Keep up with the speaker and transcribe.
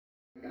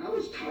I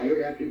was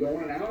tired after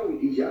going an hour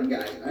with these young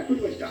guys, and I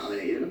pretty much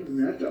dominated them,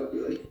 and that felt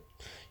good.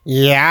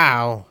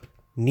 Yow.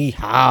 Ni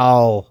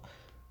hao.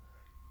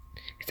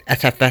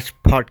 It's SFS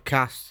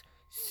Podcast,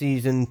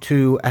 Season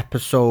 2,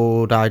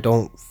 Episode, I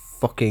don't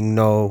fucking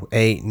know,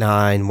 8,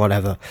 9,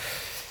 whatever.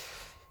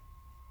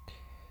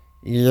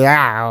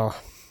 Yow.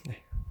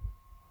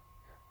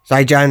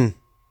 Zaijan.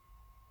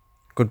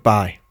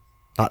 Goodbye.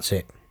 That's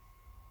it.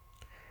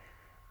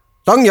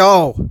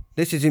 Dongyo,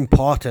 this is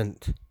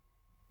important.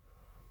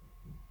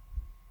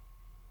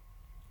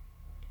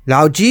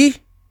 Laoji,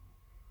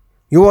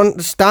 you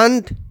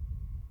understand?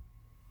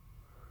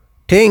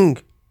 Ting,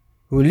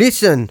 you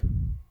listen.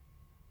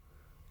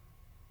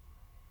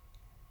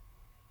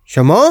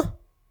 Shama?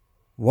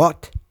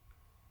 What?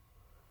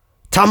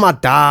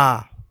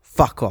 Tamada.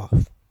 Fuck off.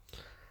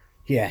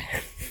 Yeah.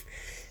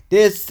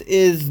 This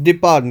is the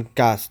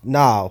podcast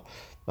now.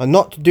 I'm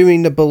not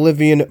doing the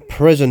Bolivian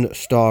prison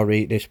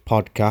story this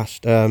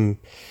podcast.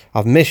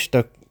 I've missed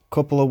a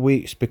couple of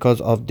weeks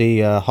because of the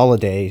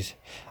holidays.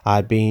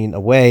 I've been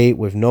away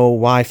with no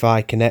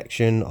Wi-Fi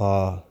connection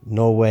or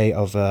no way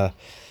of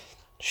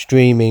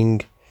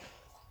streaming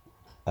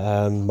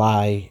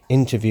my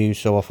interview,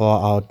 so I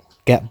thought I'd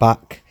get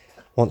back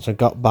once I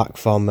got back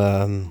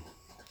from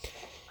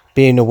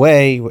being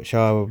away, which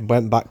I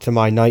went back to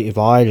my native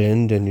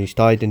island and we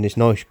stayed in this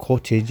nice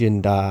cottage,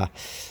 and I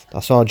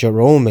saw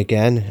Jerome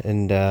again,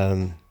 and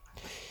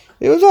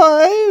it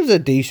was a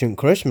decent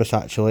Christmas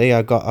actually.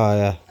 I got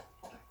a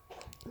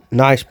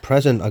nice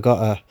present. I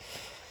got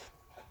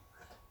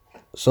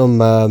some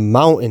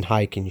mountain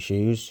hiking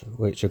shoes,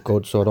 which are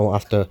good, so I don't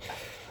have to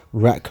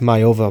wreck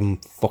my other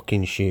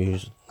fucking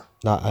shoes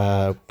that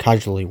I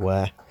casually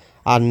wear.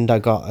 And I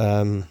got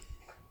an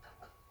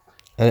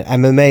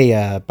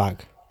MMA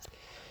bag,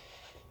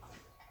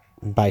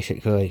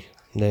 basically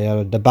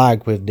the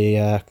bag with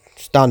the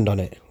stand on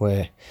it,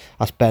 where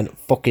I spent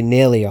fucking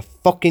nearly a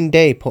fucking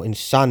day putting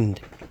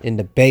sand in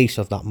the base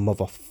of that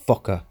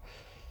motherfucker.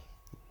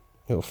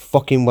 It was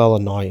fucking well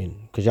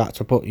annoying because you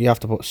have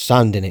to put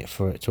sand in it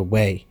for it to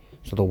weigh,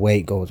 so the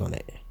weight goes on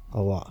it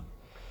a lot.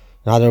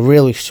 It had a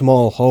really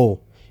small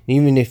hole.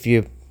 Even if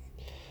you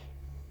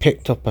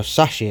picked up a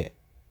sachet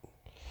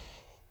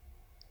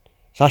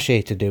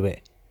to do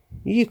it,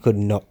 you could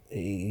not.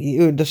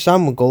 The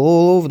sand would go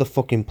all over the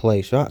fucking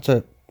place. You had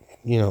to,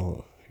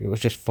 it was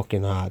just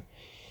fucking hard.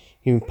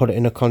 You can put it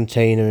in a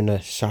container, in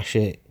a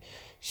sachet,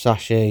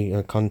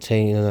 a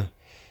container.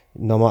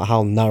 No matter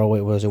how narrow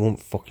it was, it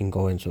wouldn't fucking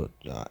go into it.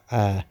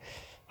 Had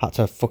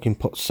to fucking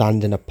put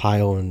sand in a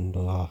pile, and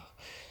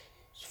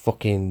it's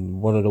fucking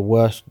one of the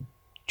worst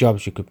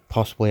jobs you could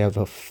possibly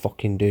ever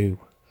fucking do.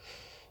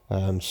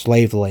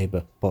 Slave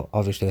labour, but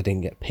obviously I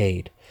didn't get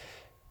paid,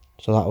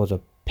 so that was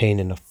a pain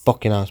in the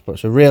fucking ass. But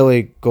it's a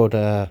really good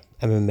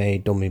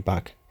MMA dummy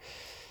bag,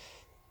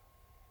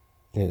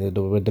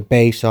 with the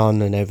base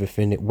on and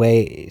everything.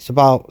 It's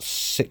about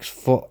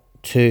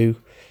 6'2".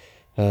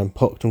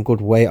 Put some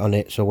good weight on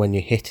it, so when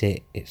you hit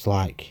it, it's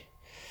hard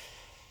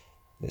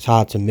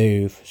to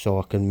move, so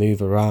I can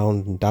move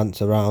around and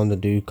dance around and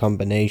do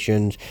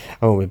combinations.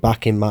 I will be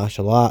back in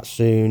martial arts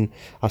soon.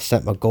 I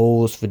set my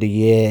goals for the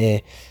year.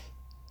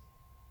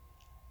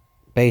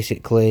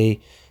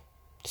 Basically,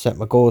 set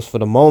my goals for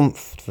the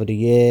month, for the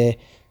year,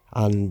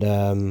 and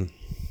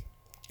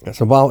that's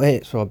about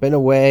it. So I've been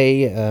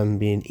away,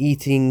 been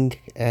eating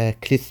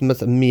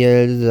Christmas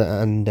meals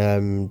and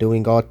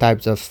doing all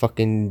types of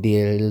fucking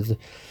deals.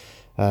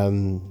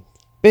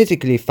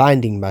 Basically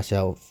finding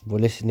myself. We're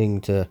listening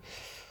to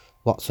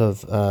lots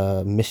of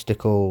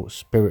mystical,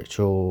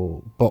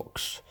 spiritual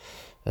books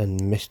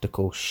and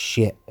mystical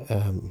shit.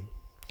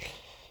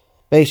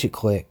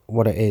 Basically,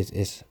 what it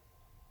is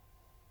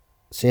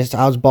since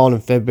I was born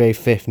on February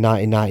 5th,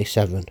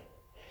 1997,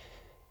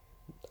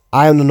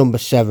 I am the number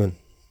 7.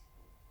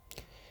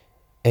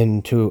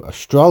 Into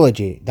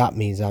astrology, that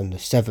means I'm the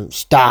 7th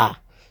star.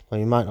 Now,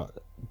 you might not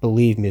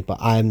believe me, but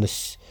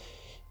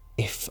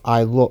if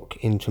I look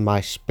into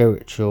my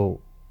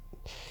spiritual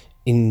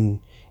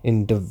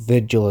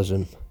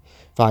individualism,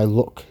 if I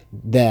look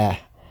there,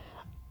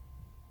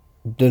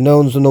 the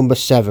known's the number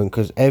 7,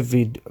 because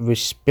every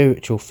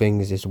spiritual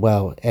things as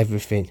well,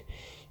 everything,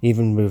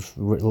 even with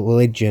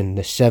religion,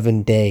 the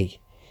 7-day,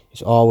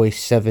 it's always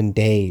 7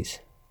 days.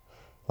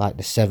 Like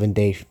the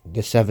 7-day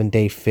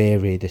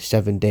theory, the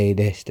 7-day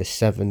this, the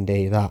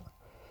 7-day that.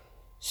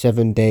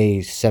 7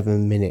 days,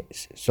 7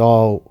 minutes. It's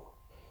all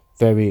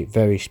very,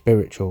 very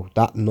spiritual.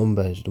 That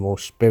number is the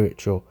most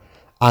spiritual,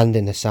 and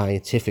in a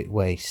scientific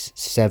way,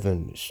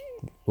 7. It's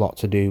a lot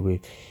to do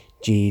with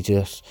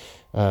Jesus,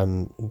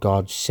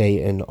 God,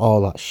 Satan,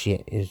 all that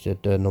shit is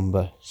the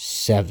number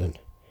 7.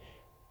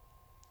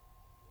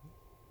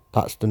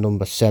 That's the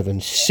number 7.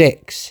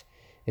 6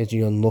 is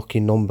the unlucky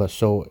number.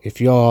 So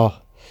if you're,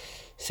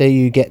 say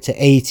you get to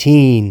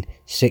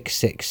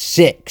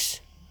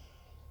 18,666,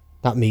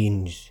 that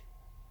means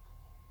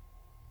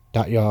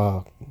that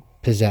you're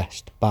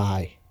possessed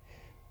by.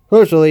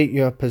 Usually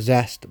you're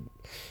possessed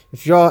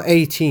if you're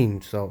 18.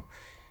 So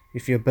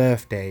if your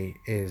birthday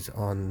is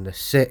on the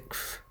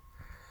 6th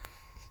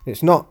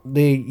It's not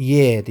the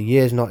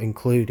year's not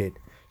included.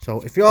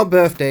 So if your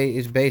birthday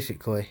is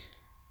basically,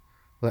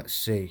 let's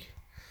see,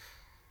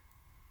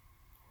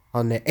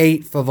 on the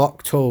 8th of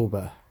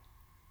October,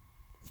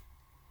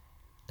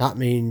 that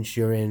means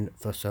you're in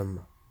for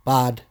some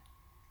bad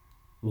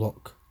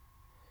luck.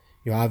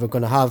 You're either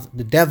going to have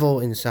the devil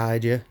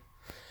inside you,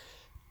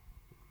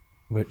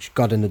 which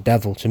God and the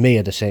devil to me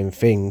are the same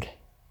thing,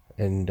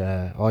 and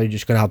or you're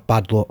just going to have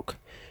bad luck.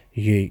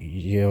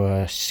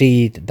 You're a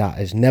seed that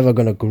is never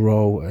going to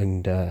grow,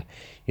 and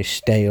you're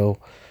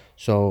stale.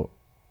 So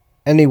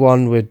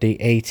anyone with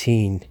the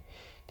 18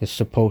 is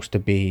supposed to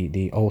be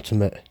the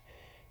ultimate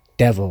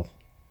devil.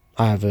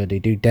 Either they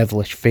do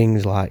devilish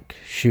things like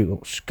shoot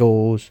up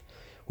skulls,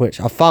 which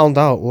I found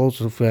out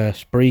loads of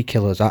spree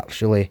killers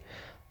actually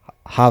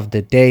have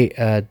the day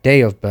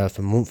of birth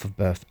and month of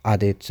birth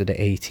added to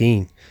the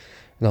 18.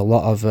 And a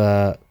lot of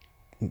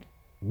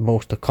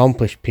most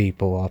accomplished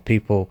people, or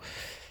people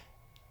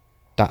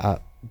that are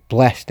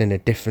blessed in a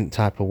different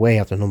type of way,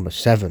 have the number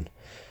 7.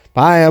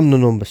 But I am the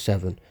number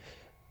 7.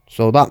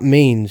 So that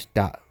means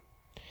that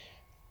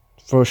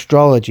for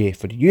astrology,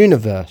 for the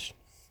universe,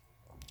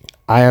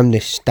 I am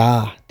this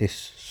star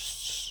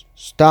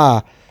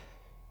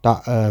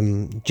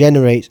that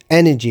generates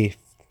energy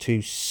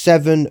to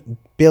 7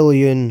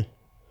 billion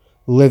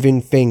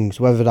living things,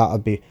 whether that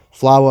would be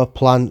flower,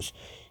 plants,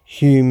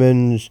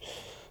 humans,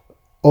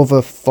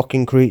 other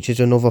fucking creatures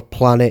on other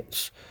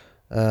planets,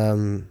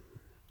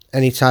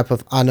 any type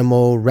of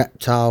animal,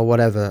 reptile,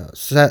 whatever.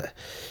 7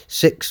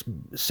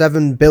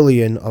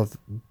 billion of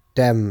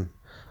them.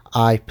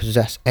 I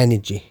possess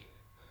energy.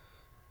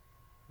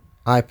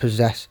 I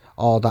possess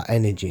all that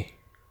energy.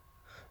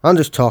 I'm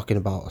just talking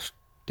about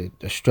the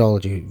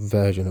astrology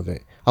version of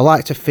it. I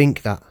like to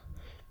think that,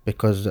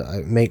 because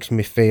it makes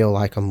me feel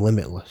like I'm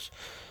limitless.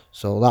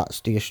 So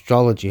that's the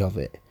astrology of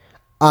it.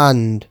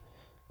 And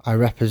I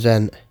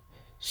represent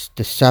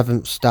the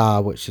 7th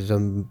star, which is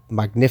a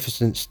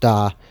magnificent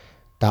star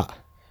that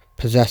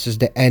possesses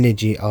the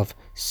energy of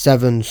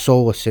 7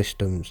 solar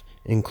systems,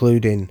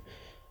 including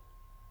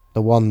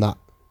the one that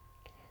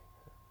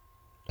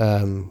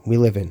we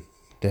live in.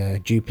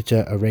 The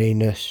Jupiter,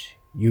 Uranus,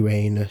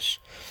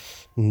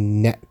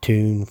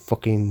 Neptune,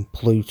 fucking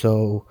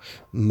Pluto,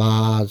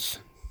 Mars,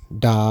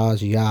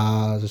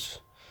 Yars,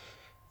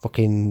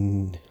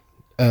 fucking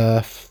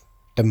Earth,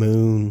 the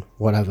Moon,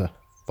 whatever.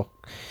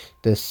 Fuck.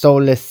 The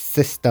solar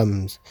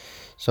systems.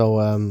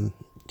 So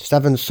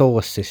 7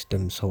 solar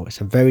systems. So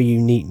it's a very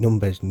unique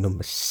number. It's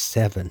number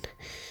 7.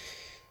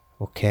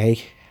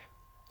 Okay.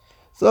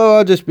 So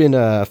I've just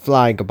been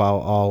flying about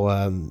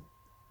all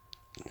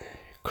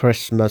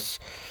Christmas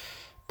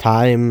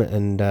time,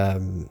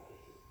 and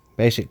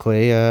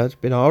basically it's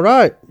been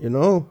alright, you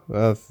know.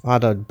 I've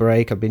had a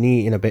break. I've been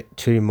eating a bit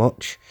too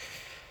much,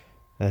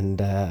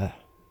 and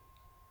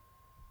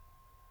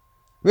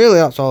really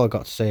that's all I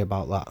got to say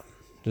about that.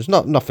 There's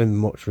nothing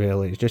much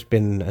really. It's just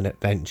been an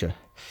adventure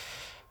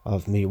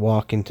of me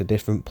walking to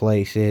different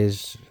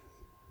places,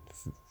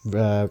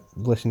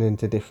 listening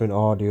to different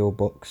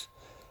audiobooks,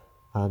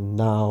 and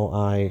now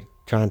I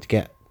trying to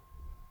get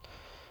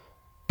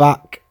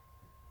back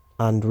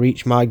and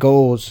reach my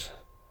goals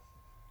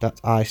that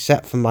I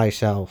set for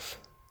myself,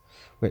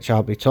 which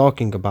I'll be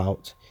talking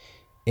about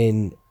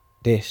in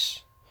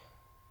this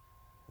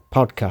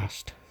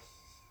podcast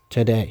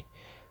today.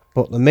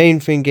 But the main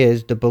thing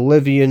is the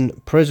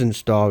Bolivian prison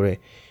story.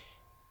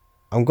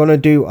 I'm going to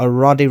do a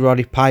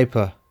Roddy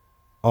Piper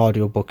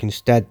audiobook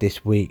instead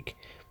this week,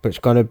 but it's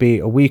going to be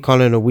a week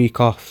on and a week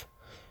off,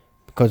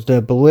 because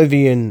the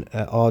Bolivian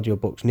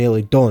audiobook's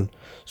nearly done.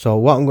 So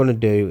what I'm going to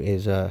do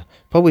is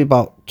probably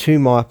about 2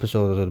 more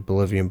episodes of the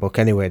Bolivian book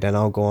anyway, then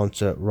I'll go on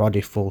to Roddy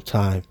full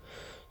time.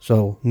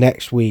 So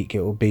next week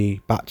it will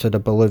be back to the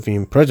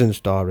Bolivian prison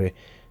story,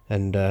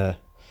 and the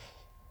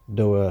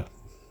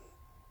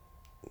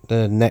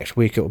next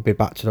week it will be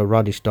back to the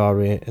Roddy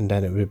story, and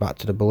then it will be back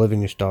to the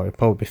Bolivian story. It'll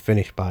probably be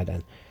finished by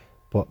then.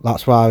 But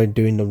that's why I'm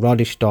doing the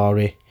Roddy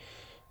story,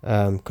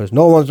 because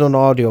no one's done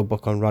an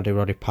audiobook on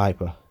Roddy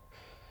Piper.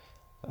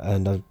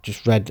 And I'm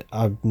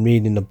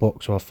reading the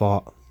book, so I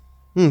thought,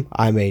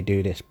 I may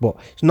do this. But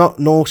it's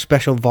no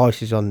special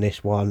voices on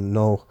this one.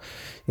 No,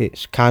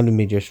 it's kind of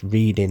me just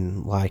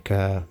reading like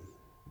I'm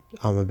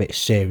a bit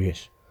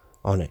serious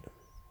on it.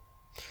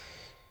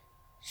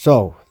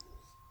 So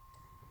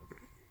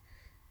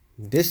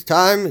this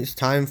time it's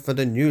time for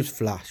the news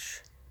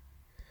flash.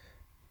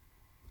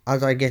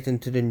 As I get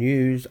into the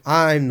news,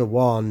 I'm the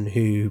one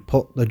who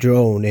put the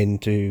drone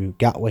into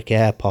Gatwick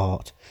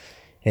Airport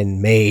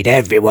and made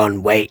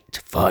everyone wait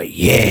for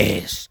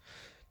years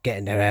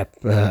getting their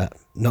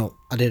no,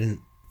 I didn't.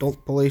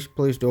 Don't, please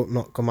don't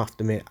not come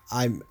after me.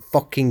 I'm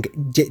fucking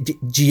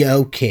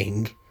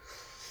joking.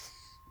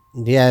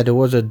 Yeah, there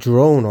was a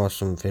drone or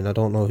something. I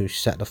don't know who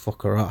set the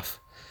fucker off,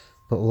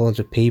 but loads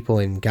of people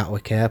in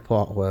Gatwick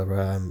Airport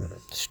were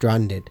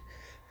stranded.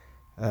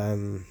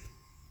 So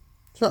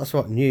that's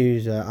what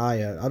news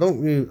I don't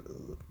really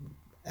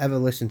ever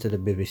listen to the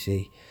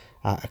BBC.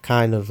 I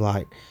kind of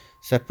like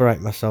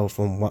separate myself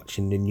from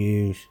watching the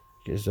news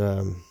Because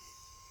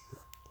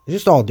it's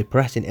just all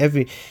depressing.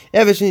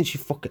 Ever since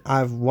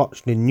I've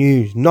watched the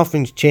news,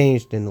 nothing's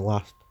changed in the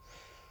last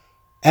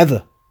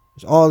ever.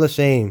 It's all the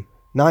same.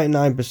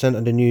 99%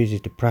 of the news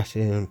is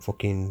depressing and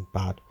fucking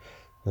bad,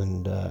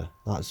 and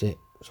that's it.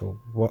 So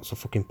what's the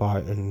fucking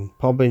point? And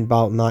probably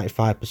about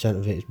 95%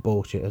 of it is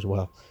bullshit as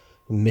well,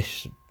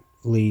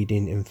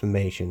 misleading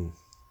information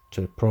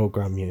to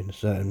program you in a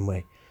certain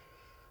way.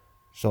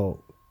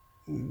 So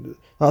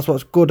that's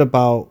what's good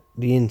about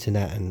the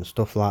internet and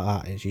stuff like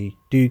that, is you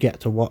do get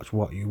to watch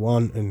what you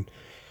want and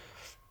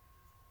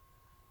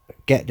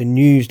get the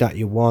news that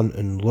you want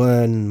and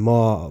learn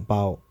more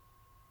about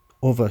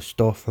other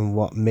stuff and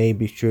what may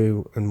be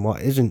true and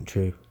what isn't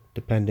true,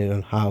 depending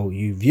on how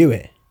you view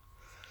it.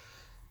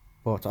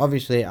 But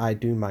obviously I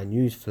do my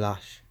news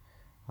flash.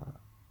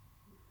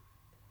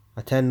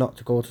 I tend not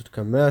to go to the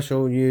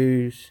commercial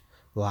news,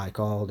 like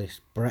all this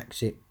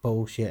Brexit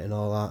bullshit and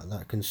all that.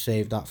 That can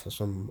save that for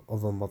some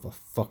other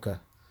motherfucker.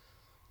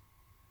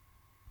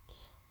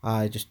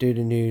 I just do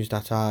the news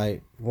that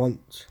I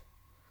want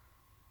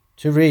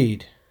to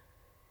read.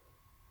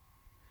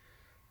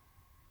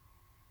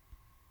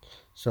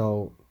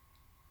 So,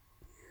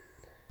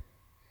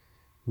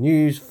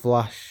 news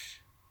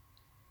flash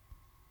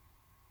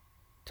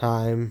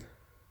time.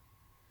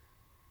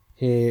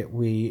 Here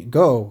we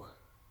go.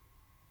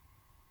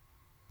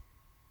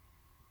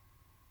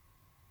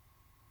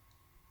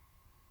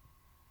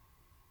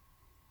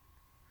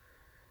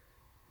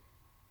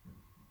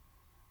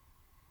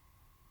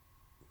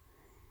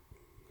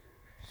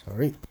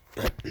 Sorry,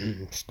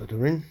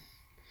 stuttering.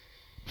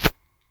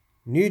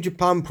 New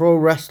Japan Pro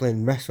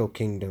Wrestling Wrestle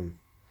Kingdom.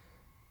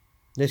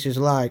 This is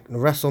like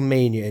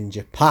WrestleMania in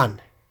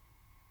Japan,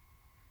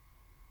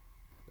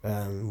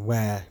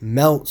 where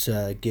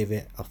Meltzer give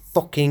it a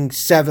fucking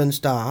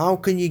 7-star. How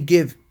can you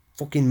give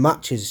fucking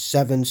matches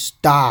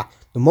 7-star?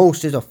 The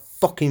most is a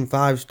fucking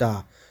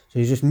 5-star. So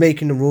he's just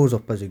making the rules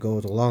up as he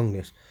goes along,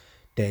 this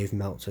Dave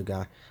Meltzer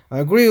guy. I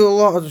agree with a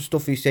lot of the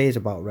stuff he says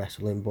about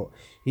wrestling, but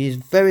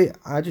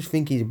I just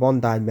think he's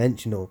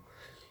one-dimensional.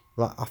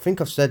 Like, I think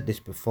I've said this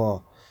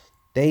before.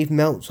 Dave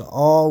Meltzer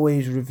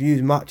always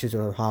reviews matches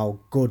of how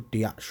good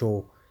the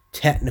actual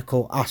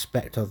technical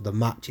aspect of the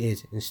match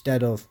is,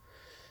 instead of,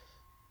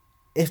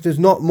 if there's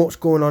not much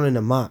going on in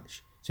a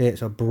match, say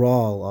it's a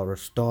brawl or a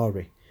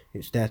story,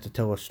 it's there to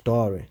tell a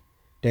story,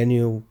 then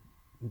he'll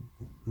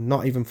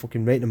not even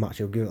fucking rate the match,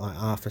 he'll give it like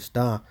half a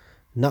star.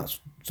 And that's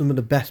some of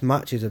the best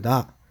matches of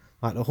that.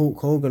 Like the Hulk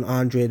Hogan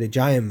Andre the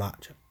Giant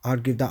match,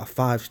 I'd give that a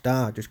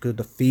 5-star just because of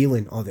the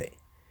feeling of it,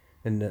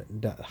 and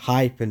the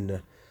hype and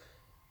the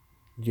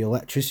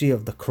electricity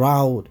of the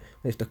crowd.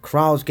 If the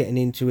crowd's getting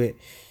into it,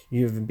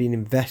 you've been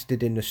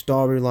invested in the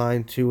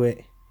storyline to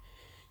it.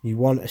 You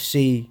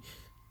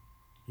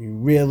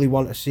really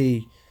want to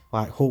see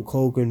like Hulk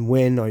Hogan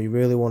win, or you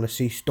really want to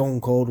see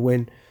Stone Cold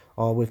win,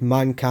 or with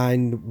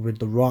Mankind with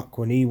The Rock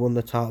when he won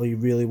the title, you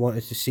really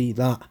wanted to see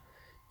that.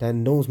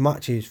 Then those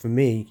matches for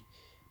me,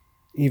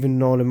 even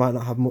though they might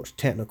not have much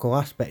technical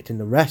aspect in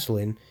the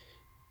wrestling,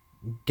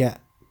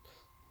 get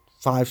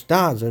 5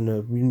 stars and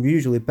are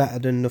usually better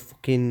than the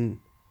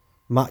fucking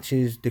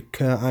matches, the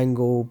Kurt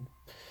Angle,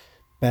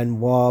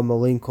 Benoit,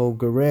 Malenko,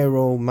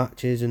 Guerrero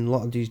matches, and a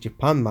lot of these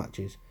Japan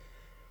matches.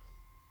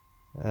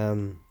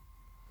 I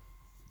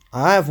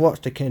have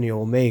watched the Kenny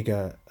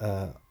Omega,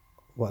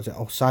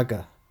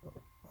 Osaga,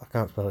 I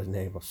can't spell his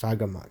name,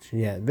 Osaga match.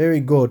 Yeah, very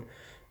good.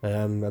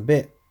 A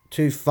bit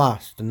too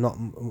fast and not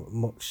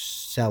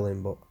much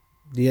selling, but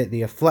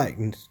the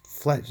athleticism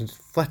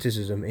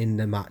in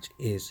the match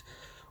is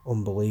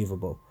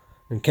unbelievable.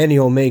 And Kenny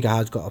Omega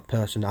has got a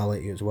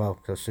personality as well,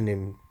 because I've seen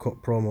him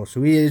cut promos,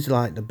 so he is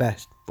like the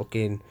best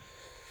fucking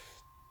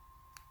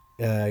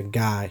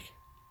guy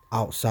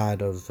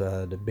outside of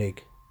the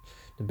big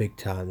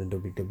time in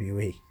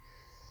WWE.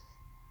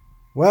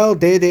 Well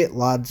did it,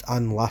 lads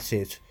and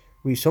lasses.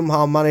 We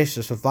somehow managed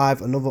to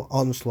survive another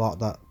onslaught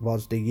that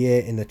was the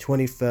year in the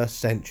 21st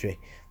century.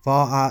 For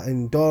our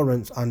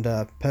endurance and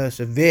our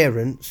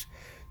perseverance,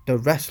 the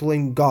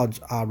wrestling gods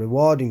are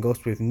rewarding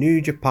us with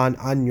New Japan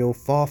annual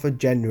 4th of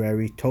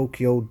January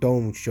Tokyo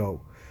Dome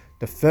show,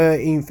 the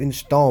 13th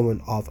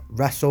installment of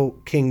Wrestle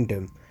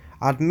Kingdom.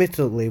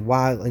 Admittedly,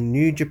 while in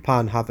New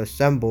Japan have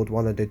assembled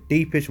one of the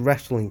deepest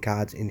wrestling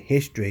cards in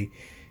history,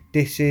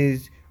 this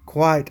is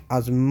quite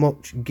as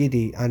much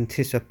giddy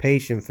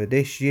anticipation for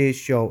this year's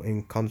show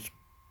in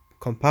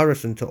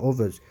comparison to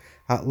others,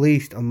 at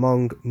least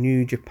among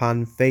New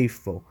Japan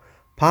faithful.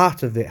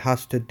 Part of it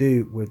has to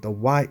do with the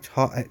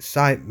white-hot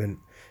excitement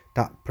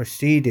that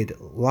preceded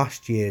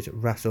last year's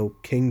Wrestle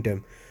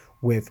Kingdom,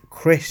 with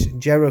Chris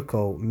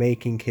Jericho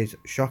making his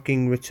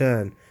shocking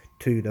return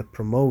to the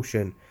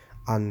promotion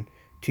and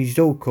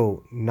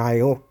Tetsuya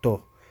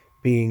Naito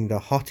being the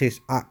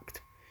hottest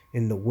act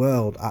in the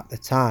world at the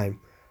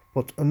time.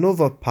 But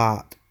another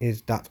part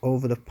is that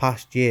over the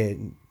past year,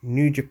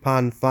 New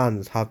Japan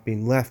fans have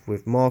been left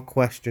with more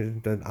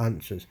questions than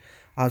answers,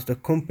 as the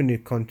company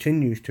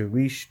continues to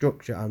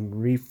restructure and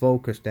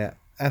refocus their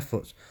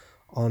efforts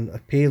on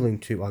appealing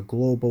to a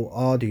global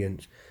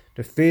audience.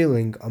 The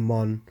feeling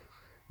among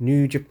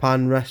New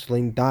Japan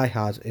Wrestling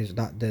diehards is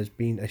that there's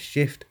been a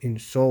shift in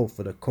soul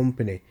for the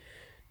company.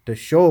 The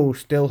shows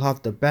still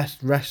have the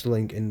best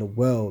wrestling in the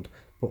world,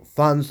 but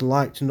fans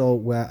like to know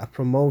where a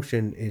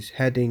promotion is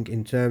heading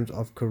in terms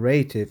of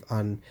creative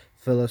and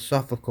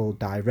philosophical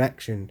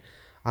direction.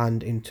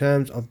 And in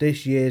terms of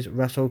this year's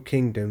Wrestle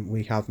Kingdom,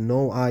 we have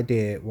no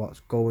idea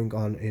what's going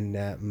on in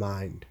their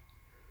mind.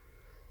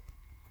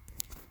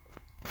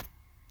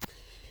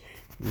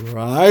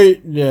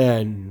 Right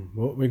then,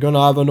 but we're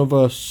gonna have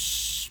another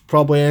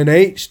probably an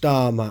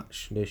 8-star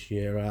match this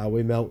year, are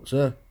we,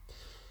 Meltzer?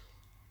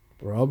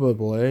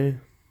 Probably.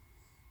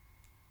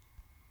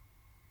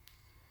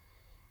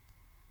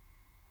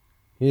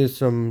 Here's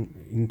some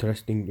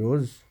interesting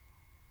news.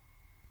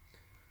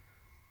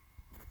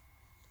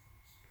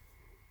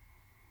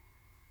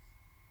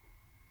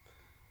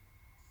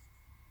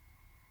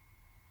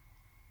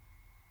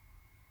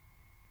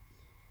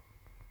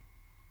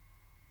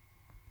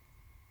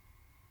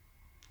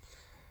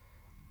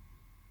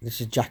 This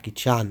is Jackie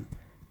Chan.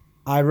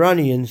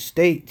 Iranian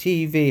state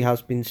TV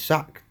has been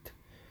sacked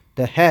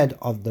the head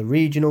of the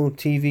regional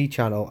TV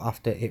channel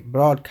after it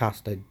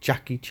broadcast a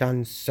Jackie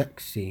Chan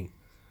sex scene.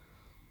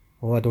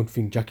 Oh, I don't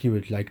think Jackie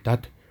would like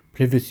that.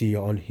 Privacy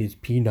on his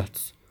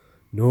peanuts.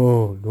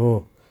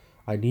 No.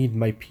 I need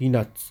my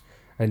peanuts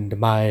and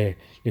my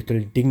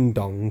little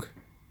ding-dong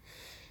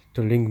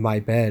to ring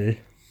my bell.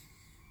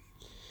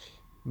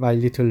 My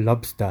little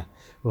lobster.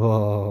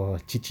 Oh,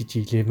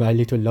 chi, my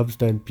little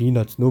lobster and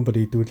peanuts.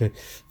 Nobody do the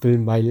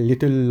film My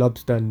Little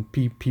Lobster and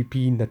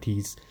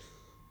peanutties.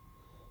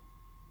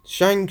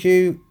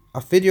 Shang-Hu,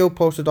 a video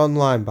posted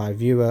online by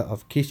viewer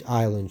of Kish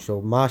Island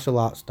showed martial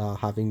arts star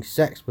having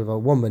sex with a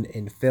woman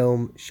in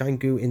film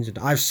Shang-Hu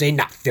Incident. I've seen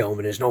that film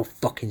and there's no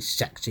fucking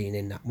sex scene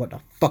in that. What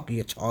the fuck are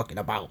you talking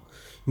about?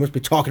 You must be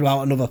talking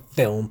about another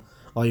film,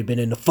 or you've been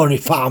in the funny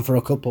farm for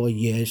a couple of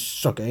years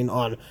sucking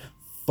on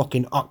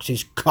fucking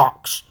ox's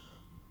cocks,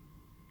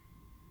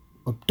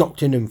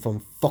 abducting them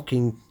from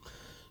fucking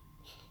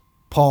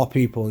poor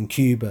people in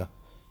Cuba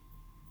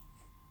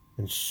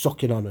and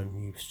sucking on them,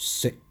 you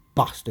sick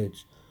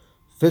bastards.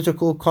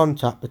 Physical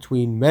contact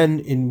between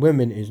men and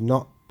women is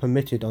not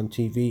permitted on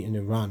TV in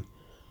Iran.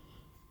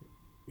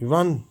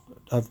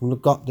 I've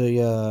got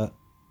the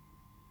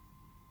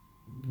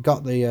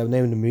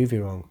name of the movie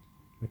wrong,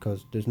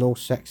 because there's no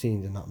sex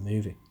scenes in that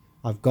movie.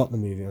 I've got the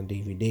movie on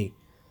DVD.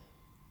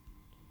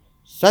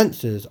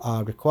 Censors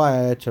are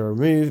required to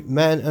remove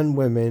men and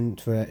women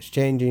for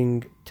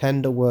exchanging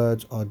tender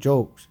words or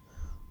jokes.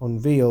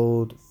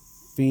 Unveiled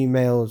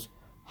females'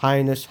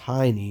 highness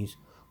heinies,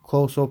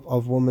 close-up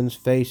of women's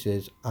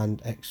faces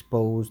and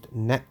exposed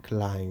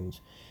necklines.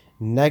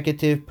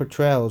 Negative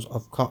portrayals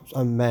of cops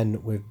and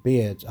men with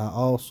beards are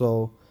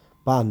also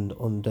banned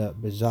under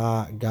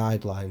bizarre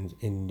guidelines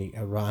in the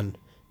Iran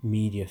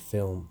media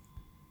film.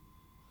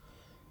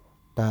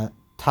 The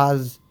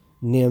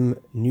Tasnim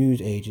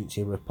news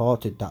agency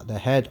reported that the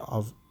head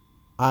of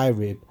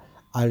IRIB,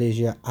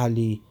 Elijah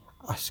Ali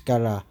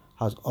Askara,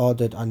 has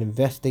ordered an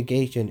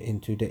investigation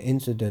into the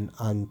incident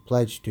and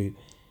pledged to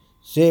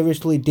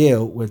seriously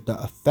deal with the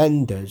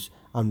offenders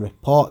and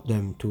report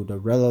them to the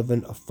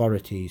relevant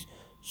authorities.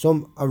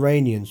 Some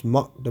Iranians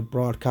mocked the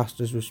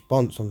broadcaster's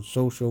response on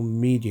social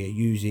media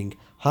using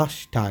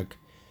hashtag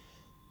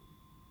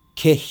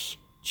Kish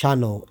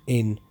channel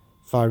in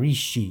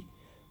Farisi.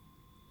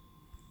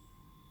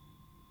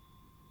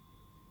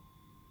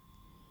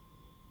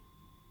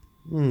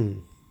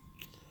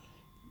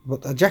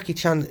 But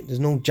there's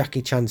no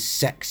Jackie Chan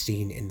sex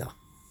scene in the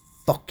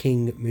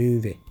fucking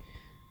movie.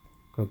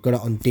 I've got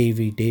it on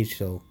DVD,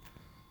 so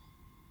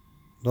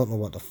don't know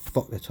what the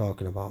fuck they're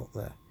talking about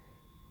there.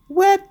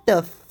 What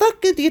the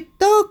fuck are you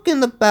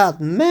talking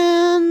about,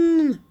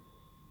 man?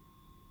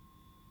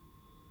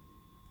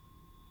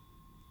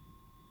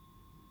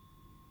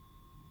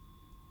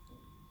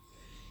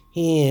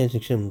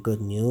 Here's some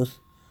good news.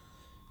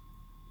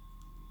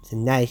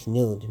 Some nice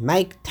news.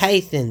 Mike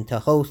Tyson to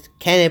host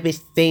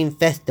cannabis-themed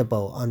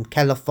festival on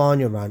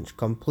California ranch,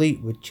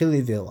 complete with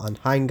Chillyville and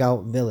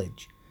Hangout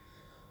Village.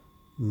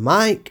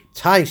 Mike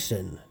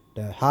Tyson,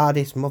 the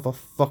hardest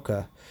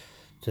motherfucker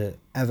to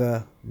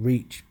ever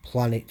reach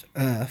planet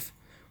Earth,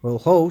 will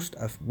host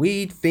a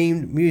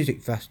weed-themed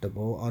music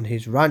festival on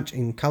his ranch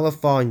in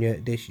California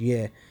this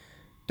year.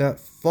 The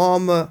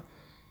former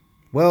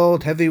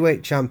world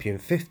heavyweight champion,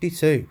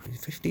 52,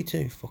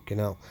 fucking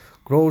hell,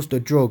 grows the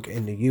drug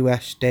in the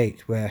US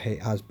states where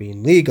it has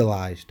been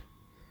legalized.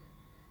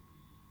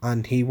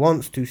 And he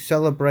wants to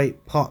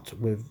celebrate pot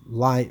with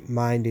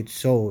like-minded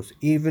souls,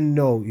 even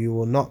though you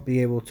will not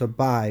be able to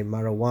buy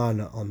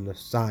marijuana on the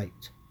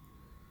site.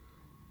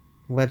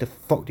 Where the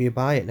fuck do you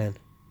buy it then?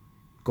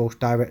 Goes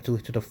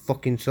directly to the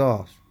fucking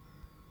source.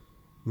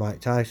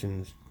 Mike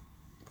Tyson's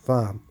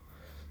farm.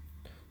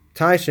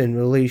 Tyson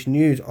released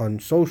news on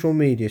social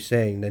media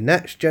saying the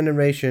next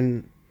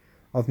generation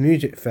of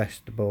music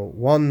festival,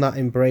 one that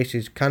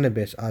embraces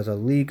cannabis as a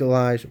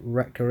legalized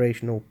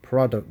recreational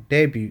product,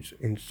 debuts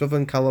in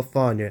Southern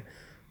California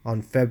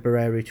on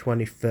February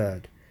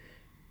 23rd.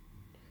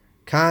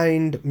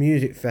 Kind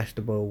Music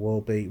Festival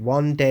will be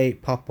one-day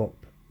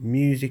pop-up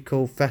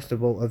musical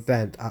festival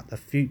event at the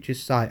future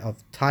site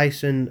of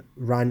Tyson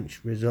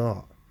Ranch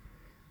Resort,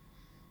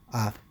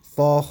 a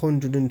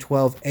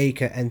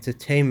 412-acre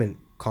entertainment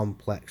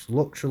complex,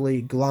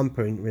 luxury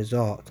glamping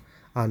resort,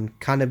 and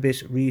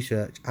cannabis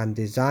research and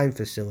design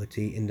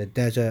facility in the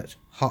desert's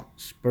hot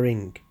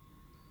spring.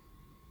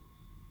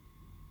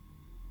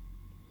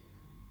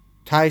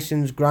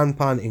 Tyson's Grand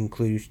Plan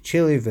includes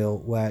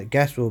Chillyville, where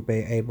guests will be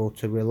able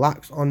to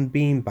relax on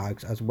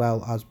beanbags, as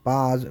well as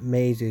bars,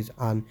 mazes,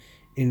 and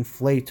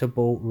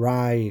inflatable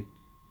rides,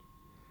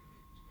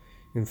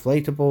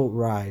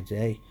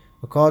 eh?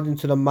 According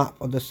to the map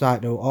of the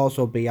site, there will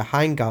also be a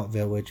hangout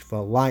village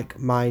for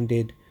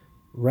like-minded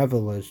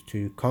revelers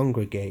to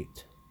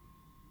congregate.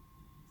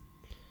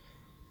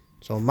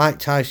 So Mike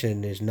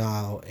Tyson is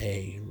now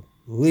a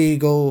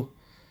legal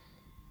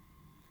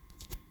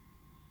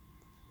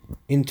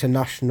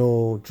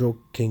international drug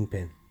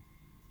kingpin.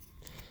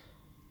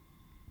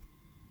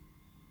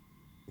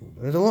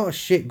 There's a lot of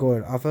shit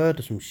going. I've heard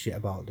of some shit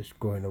about this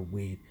growing of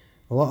weed.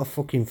 A lot of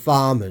fucking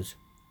farmers,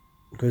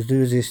 because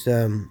there's this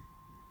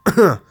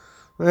I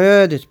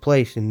heard this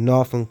place in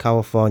Northern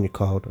California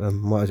called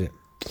what is it?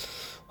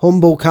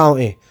 Humboldt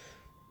County.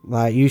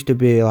 Like, used to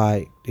be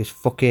like this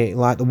fucking,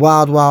 like the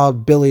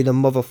wild Billy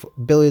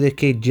the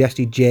Kid,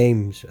 Jesse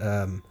James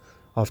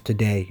of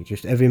today.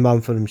 Just every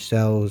man for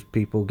themselves,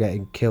 people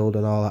getting killed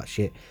and all that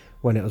shit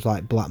when it was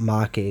like black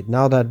marketed.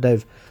 Now that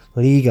they've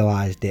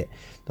legalized it,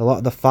 a lot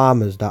of the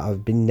farmers that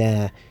have been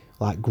there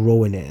like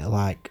growing it are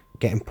like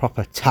getting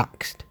proper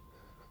taxed.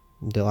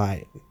 They're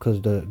like,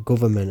 because the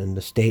government and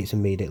the states have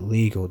made it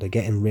legal, they're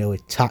getting really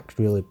taxed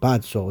really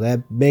bad. So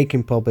they're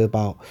making probably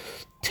about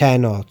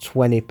 10 or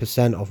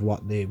 20% of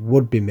what they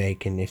would be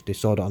making if they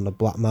sold it on the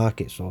black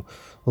market. So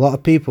a lot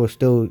of people are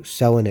still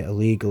selling it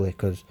illegally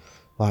because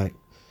like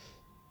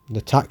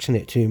they're taxing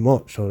it too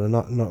much, so they're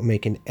not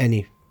making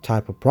any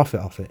type of profit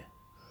off it.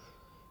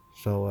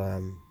 So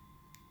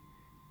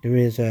there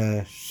is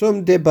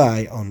some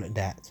debate on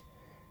that.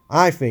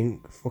 I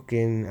think,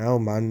 fucking hell,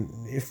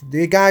 man, if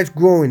the guy's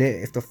growing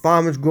it, if the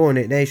farmer's growing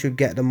it, they should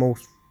get the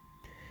most,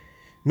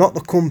 not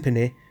the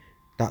company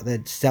that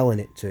they're selling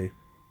it to.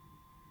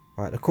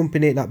 Right, the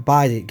company that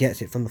buys it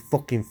gets it from the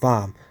fucking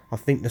farm. I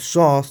think the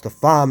source, the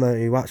farmer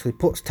who actually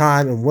puts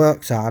time and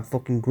works hard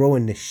fucking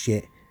growing this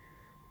shit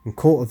and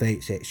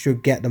cultivates it,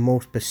 should get the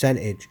most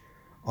percentage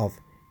of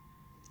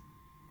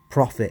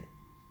profit.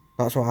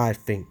 That's what I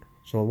think.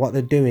 So what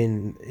they're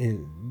doing is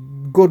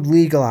good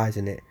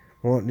legalizing it.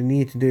 What they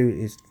need to do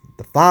is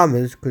the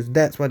farmers, because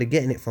that's where they're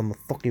getting it from, the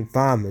fucking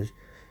farmers,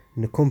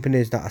 and the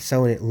companies that are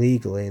selling it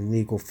legally in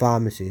legal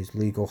pharmacies,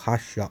 legal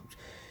hash shops.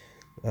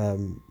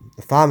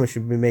 The farmers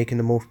should be making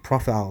the most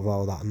profit out of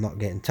all that and not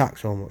getting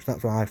taxed so much.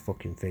 That's what I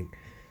fucking think.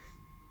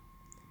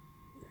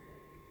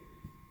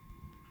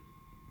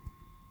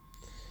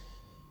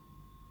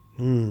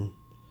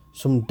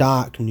 Some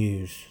dark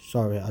news.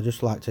 Sorry, I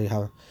just like to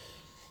have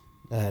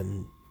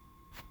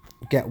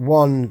get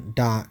one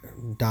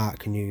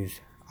dark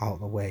news out of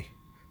the way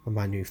of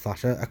my new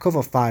flash. I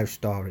cover 5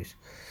 stories.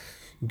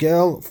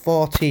 Girl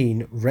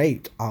 14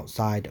 raped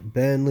outside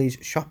Burnley's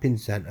shopping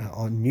centre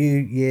on New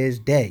Year's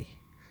Day.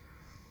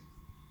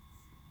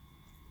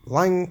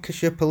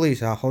 Lancashire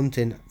police are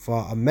hunting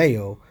for a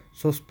male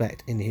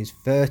suspect in his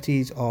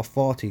 30s or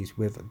 40s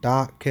with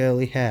dark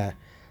curly hair,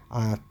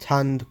 a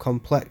tanned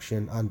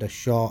complexion and a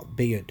short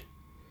beard.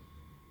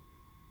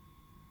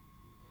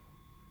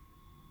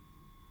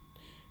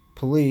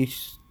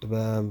 Police,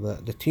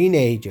 the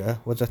teenager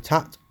was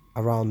attacked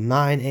around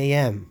 9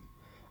 a.m.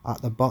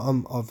 at the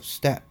bottom of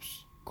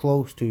steps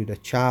close to the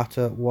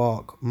Charter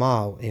Walk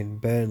Mall in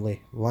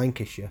Burnley,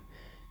 Lancashire.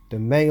 The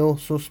male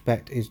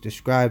suspect is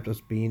described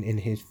as being in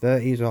his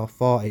 30s or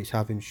 40s,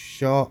 having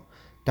short,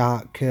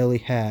 dark curly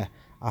hair,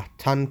 a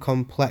tan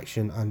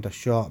complexion and a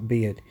short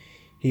beard.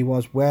 He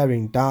was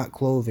wearing dark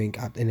clothing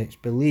and it's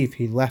believed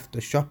he left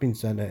the shopping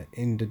centre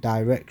in the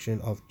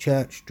direction of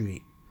Church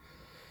Street.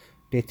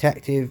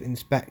 Detective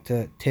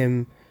Inspector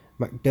Tim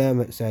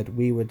McDermott said,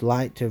 "We would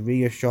like to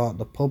reassure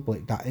the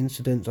public that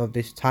incidents of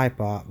this type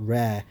are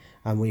rare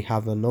and we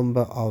have a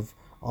number of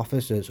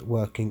officers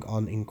working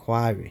on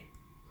inquiry.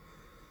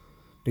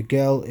 The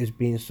girl is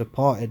being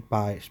supported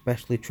by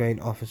specially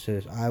trained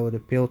officers. I would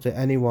appeal to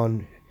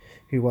anyone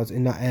who was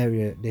in that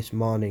area this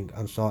morning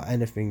and saw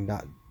anything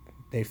that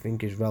they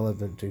think is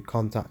relevant to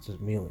contact us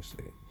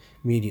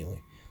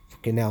immediately."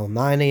 Fucking hell,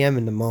 9 a.m.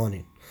 in the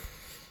morning.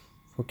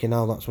 Fucking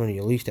hell, that's when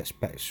you least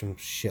expect some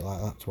shit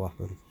like that to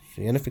happen.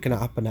 So anything can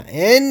happen at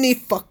any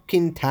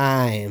fucking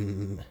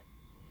time.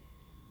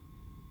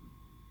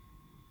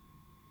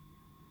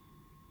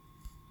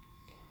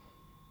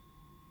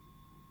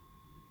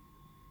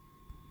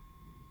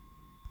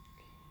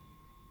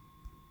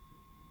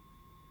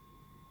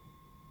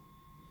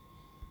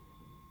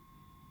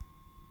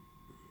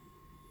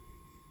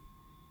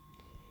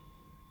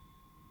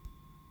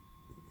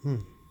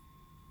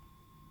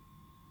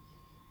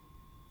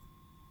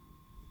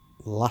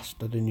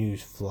 Last of the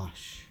news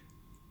flash.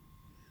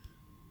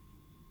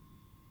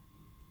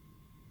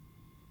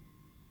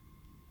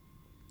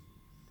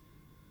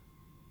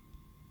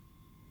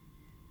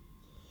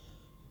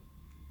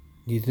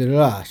 is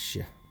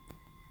Russia.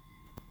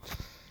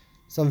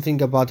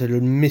 Something about the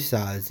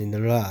missiles in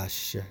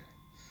Russia.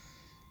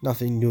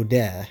 Nothing new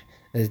there,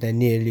 as they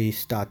nearly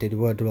started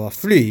World War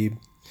III,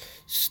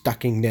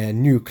 stacking their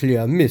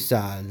nuclear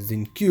missiles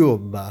in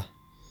Cuba.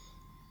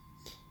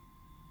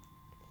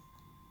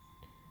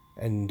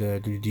 And the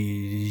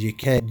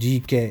JFK,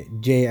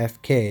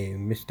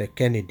 Mr.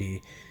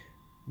 Kennedy,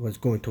 was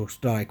going to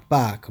strike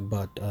back,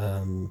 but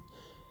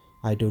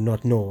I do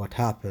not know what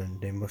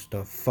happened. They must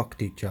have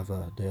fucked each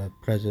other, the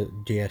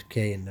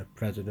JFK and the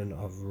president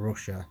of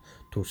Russia,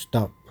 to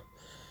stop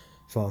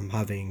from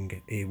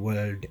having a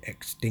world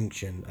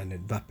extinction and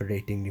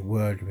evaporating the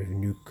world with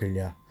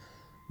nuclear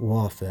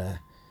warfare.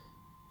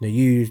 They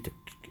used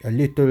a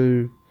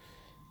little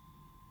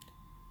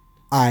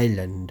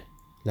island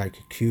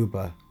like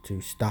Cuba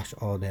to stash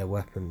all their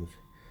weapons,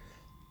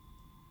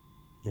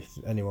 if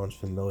anyone's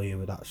familiar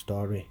with that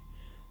story.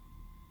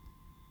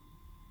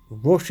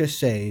 Russia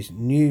says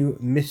new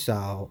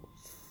missile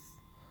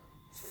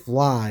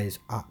flies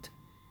at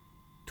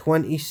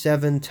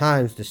 27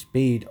 times the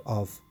speed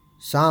of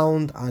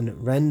sound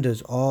and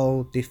renders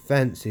all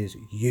defences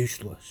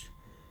useless.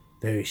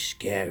 Very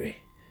scary.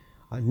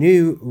 A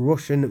new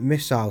Russian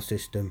missile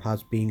system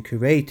has been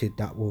created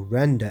that will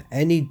render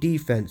any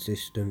defence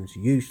systems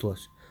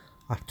useless.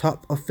 A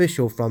top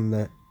official from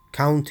the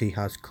county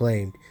has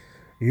claimed.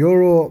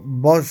 Yuri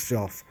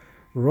Borisov,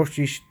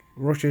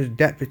 Russia's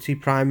deputy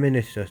prime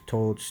minister,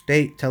 told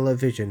state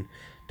television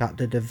that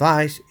the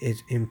device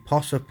is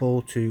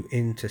impossible to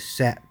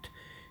intercept.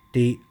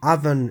 The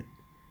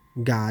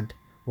Avangard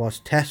was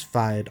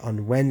test-fired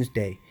on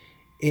Wednesday.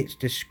 It's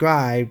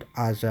described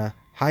as a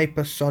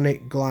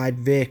hypersonic glide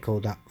vehicle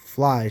that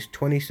flies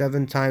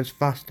 27 times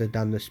faster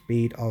than the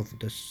speed of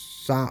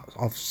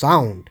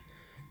sound.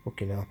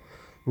 Fucking hell.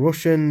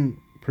 Russian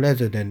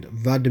President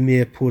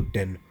Vladimir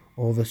Putin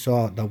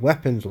oversaw the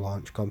weapons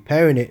launch,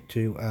 comparing it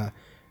to a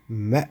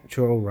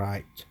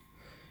meteorite.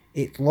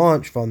 It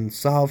launched from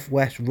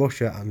southwest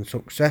Russia and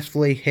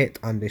successfully hit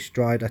and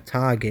destroyed a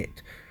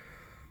target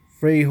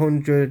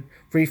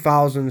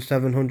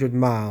 3,700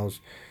 miles,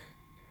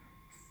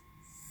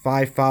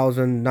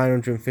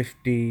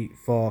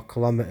 5,954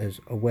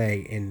 kilometers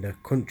away in the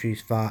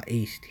country's far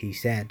east, he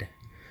said.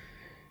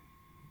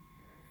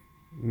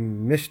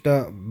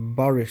 Mr.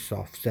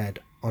 Borisov said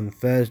on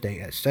Thursday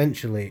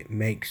essentially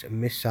makes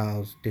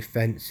missiles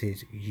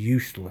defences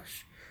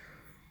useless.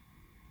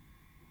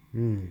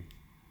 So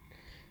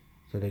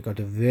they got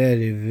a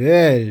very,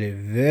 very,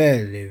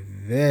 very,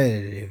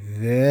 very,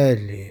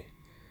 very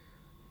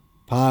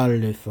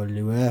powerful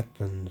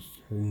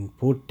weapons, and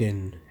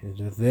Putin is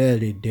a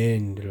very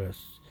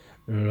dangerous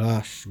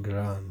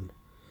Russian,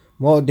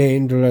 more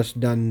dangerous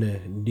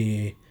than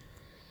the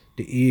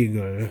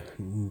eagle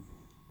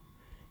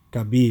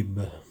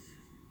Khabib.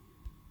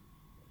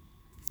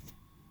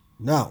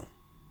 Now,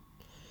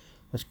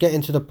 let's get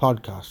into the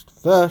podcast.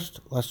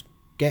 First, let's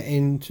get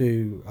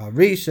into a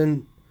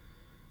recent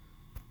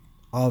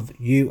of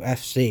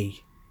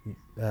UFC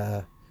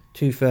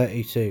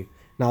 232.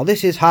 Now,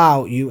 this is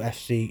how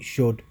UFC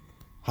should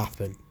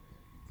happen.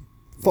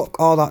 Fuck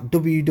all that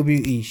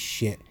WWE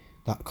shit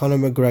that Conor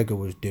McGregor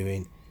was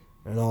doing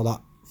and all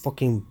that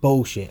fucking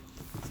bullshit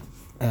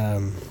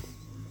of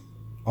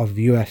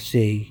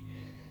UFC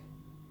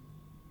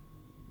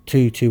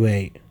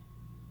 228.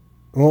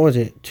 What was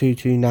it?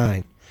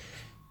 229.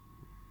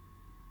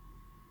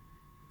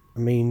 I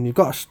mean, you've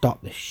got to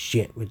stop this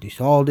shit with this.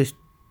 All this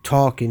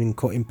talking and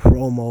cutting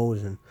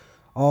promos and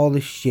all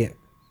this shit.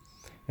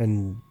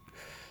 And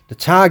the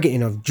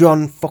targeting of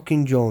John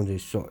fucking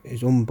Jones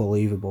is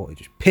unbelievable. It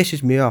just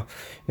pisses me off.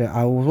 Yeah,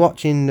 I was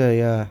watching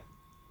the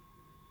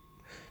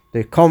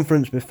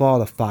conference before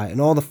the fight,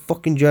 and all the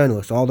fucking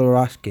journalists, all they were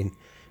asking,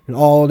 and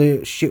all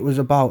the shit was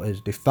about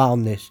is they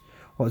found this,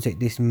 what is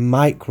it, this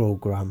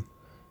microgram,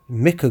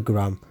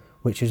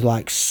 which is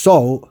like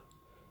salt,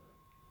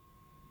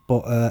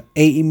 but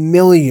 80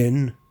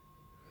 million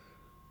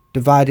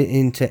divided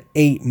into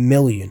 8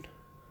 million.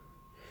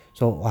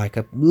 So like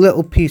a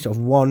little piece of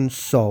one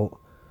salt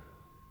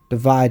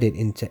divided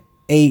into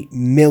 8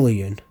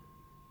 million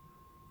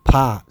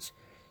parts.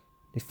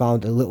 They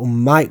found a little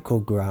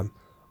microgram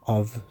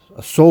of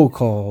a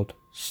so-called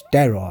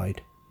steroid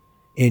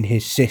in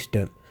his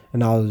system,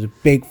 and now there's a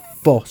big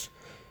fuss.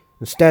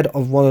 Instead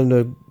of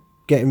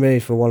getting ready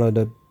for one of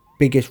the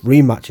biggest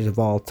rematches of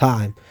all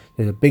time,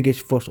 there's a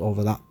biggest fuss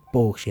over that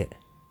bullshit.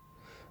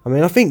 I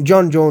mean, I think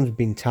John Jones has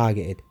been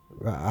targeted.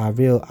 I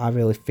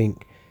really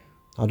think.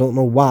 I don't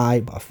know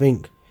why, but I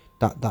think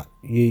that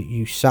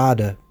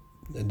USADA,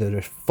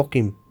 they're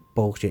fucking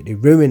bullshit. They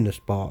ruined the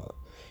sport.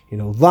 You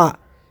know, that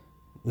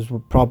is the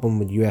problem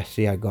with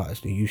UFC I got. It's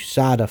the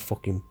USADA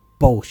fucking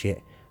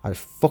bullshit. I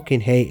just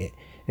fucking hate it.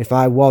 If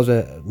I was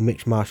a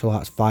mixed martial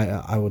arts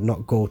fighter, I would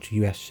not go to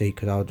UFC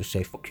because I would just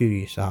say, fuck you,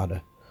 USADA.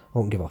 I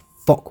don't give a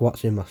fuck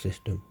what's in my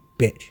system,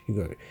 bitch.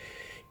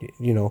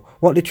 You know,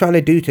 what they're trying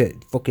to do to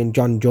fucking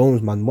John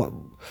Jones, man.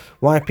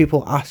 Why are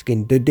people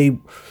asking, did he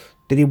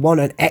want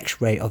an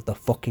x-ray of the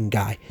fucking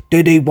guy?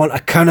 Did he want to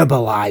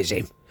cannibalise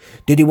him?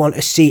 Did he want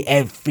to see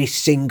every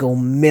single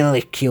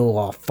molecule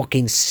or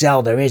fucking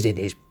cell there is in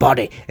his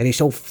body? And he's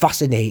so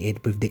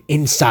fascinated with the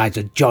insides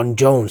of John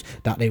Jones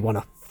that they want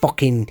to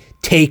fucking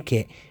take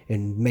it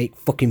and make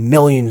fucking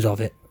millions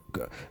of it.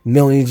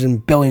 Millions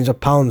and billions of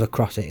pounds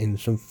across it in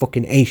some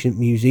fucking ancient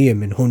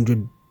museum in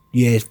 100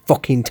 years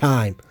fucking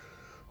time.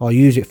 Or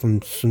use it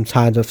from some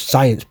kind of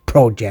science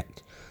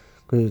project.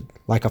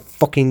 Like a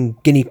fucking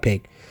guinea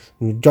pig.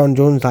 And John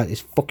Jones like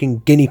this fucking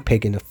guinea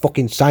pig in a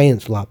fucking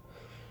science lab.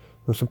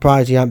 I'm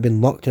surprised he hasn't been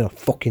locked in a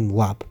fucking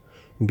lab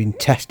and been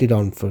tested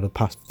on for the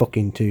past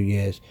fucking 2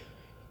 years.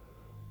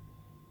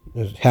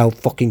 He was held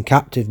fucking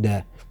captive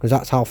there. Because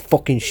that's how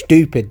fucking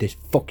stupid this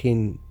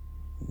fucking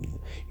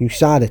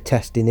USADA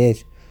testing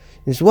is.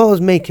 As well as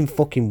making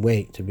fucking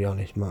weight, to be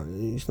honest,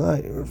 man. It's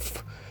like,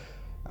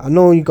 I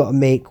know you gotta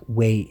make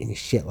weight and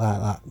shit like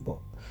that, but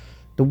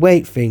the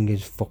weight thing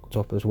is fucked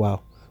up as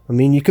well. I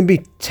mean, you can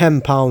be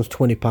 10 pounds,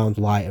 20 pounds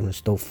lighter and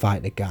still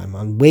fight the guy,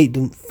 man. Weight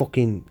doesn't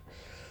fucking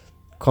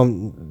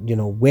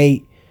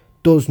weight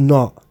does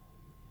not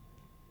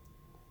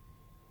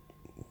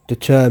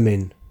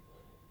determine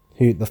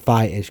who the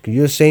fight is. Because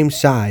you're the same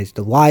size,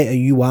 the lighter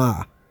you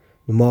are,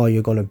 the more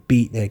you're going to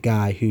beat the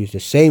guy who's the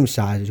same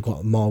size, who's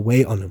got more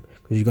weight on him.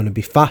 Because you're going to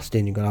be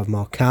fasting, you're going to have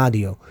more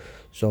cardio.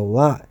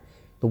 So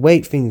the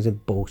weight things are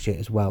bullshit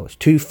as well. It's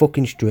too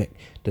fucking strict.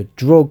 The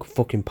drug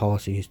fucking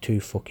policy is too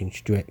fucking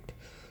strict.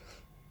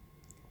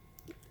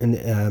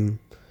 And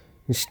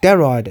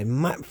steroid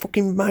and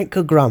fucking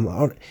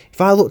microgram. If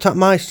I looked at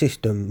my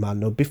system, man,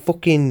 there'd be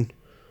fucking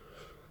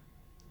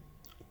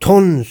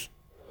tons.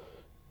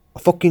 A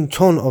fucking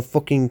ton of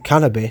fucking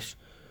cannabis.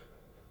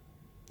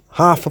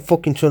 Half a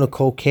fucking ton of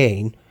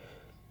cocaine.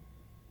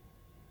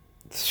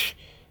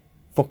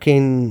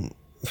 Fucking,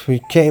 if we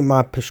came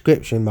my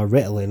prescription, my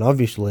Ritalin,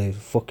 obviously,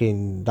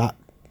 fucking that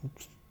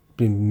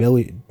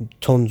be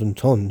tons and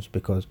tons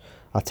because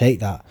I take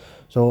that.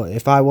 So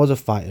if I was a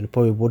fighter, I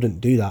probably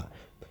wouldn't do that.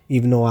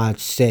 Even though I'd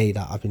say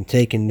that I've been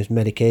taking this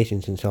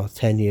medication since I was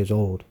 10 years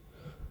old.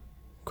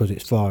 Because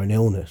it's for an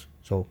illness.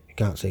 So you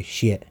can't say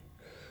shit.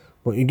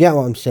 But you get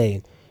what I'm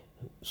saying.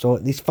 So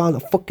he's found a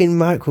fucking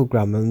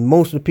microgram. And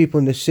most of the people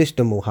in the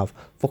system will have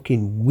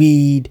fucking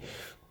weed.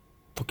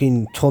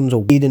 Fucking tons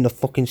of weed in the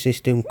fucking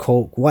system.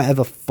 Coke.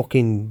 Whatever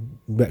fucking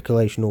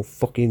recreational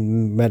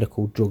fucking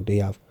medical drug they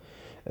have.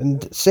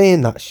 And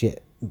saying that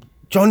shit.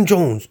 John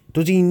Jones,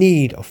 does he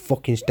need a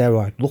fucking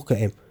steroid? Look at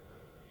him.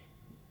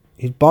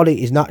 His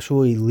body is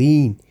naturally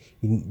lean.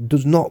 He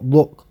does not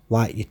look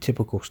like your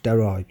typical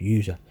steroid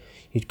user.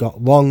 He's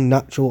got long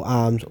natural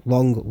arms,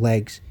 long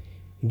legs.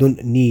 He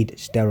doesn't need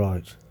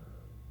steroids.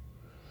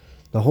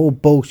 The whole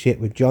bullshit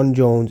with John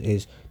Jones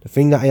is the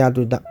thing that he had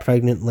with that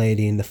pregnant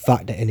lady and the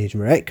fact that in his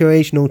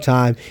recreational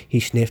time he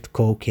sniffed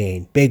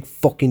cocaine. Big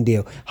fucking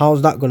deal.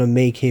 How's that going to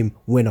make him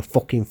win a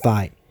fucking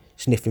fight?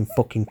 Sniffing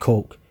fucking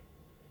coke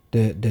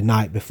the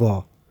night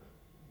before.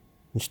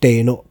 And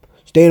staying up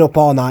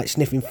all night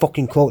sniffing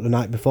fucking coke the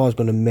night before is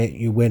going to make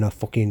you win a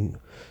fucking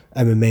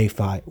MMA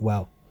fight.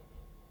 Well,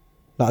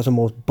 that's the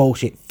most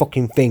bullshit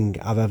fucking thing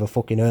I've ever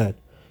fucking heard.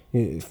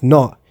 If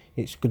not,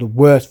 it's the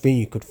worst thing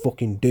you could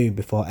fucking do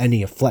before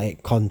any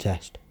athletic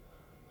contest.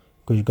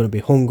 Because you're going to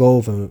be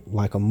hungover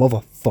like a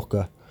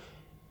motherfucker.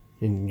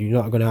 And you're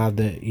not going to have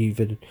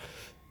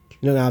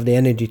the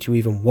energy to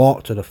even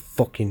walk to the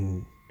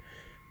fucking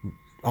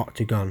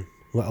octagon.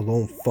 Let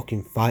alone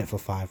fucking fight for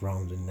 5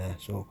 rounds in there.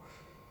 So,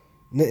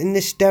 in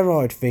this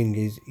steroid thing,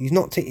 he's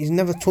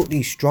never took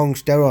these strong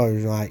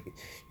steroids like,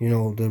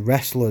 the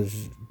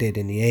wrestlers did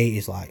in the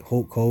 80s, like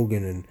Hulk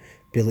Hogan and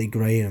Billy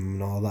Graham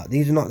and all that.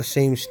 These are not the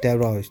same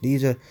steroids.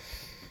 These are,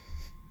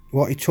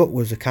 what he took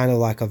was a kind of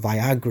like a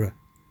Viagra,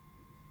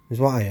 is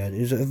what I heard.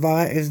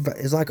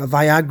 It's like a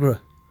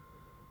Viagra.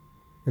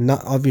 And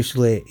that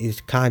obviously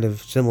is kind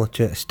of similar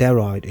to a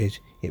steroid, is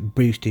it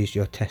boosts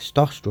your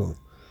testosterone.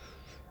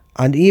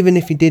 And even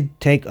if he did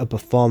take a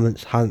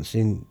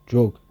performance-enhancing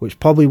drug, which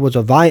probably was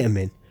a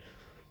vitamin,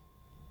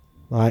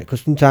 right?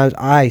 Because sometimes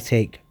I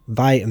take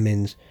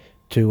vitamins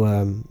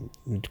to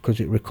because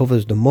it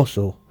recovers the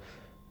muscle.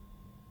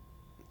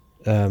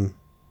 That's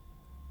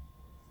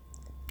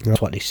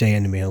what they say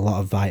anyway. A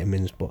lot of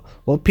vitamins, but a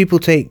lot of people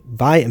take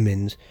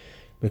vitamins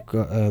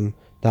because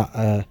that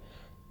are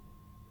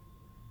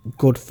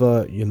good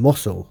for your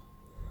muscle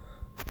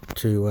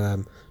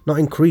to not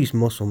increase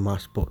muscle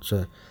mass, but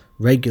to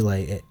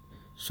regulate it.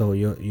 So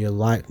you're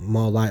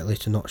more likely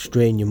to not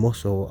strain your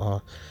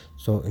muscle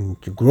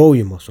and to grow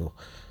your muscle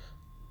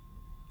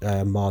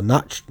more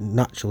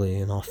naturally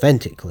and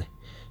authentically.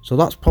 So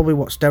that's probably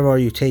what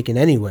steroid you're taking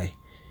anyway.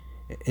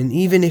 And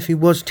even if he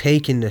was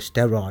taking the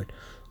steroids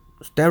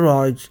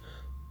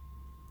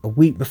a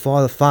week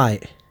before the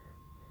fight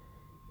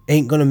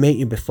ain't gonna make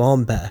you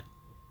perform better.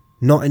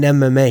 Not in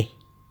MMA.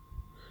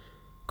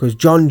 Because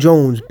John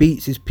Jones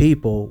beats his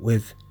people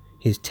with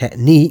his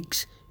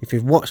techniques. If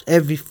you've watched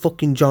every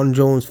fucking John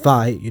Jones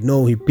fight, you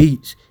know he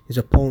beats his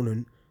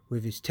opponent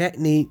with his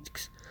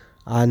techniques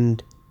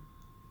and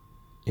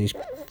his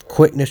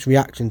quickness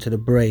reaction to the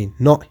brain,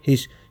 not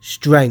his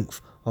strength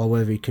or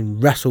whether he can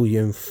wrestle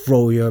you and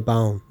throw you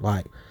about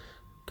like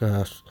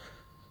a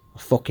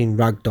fucking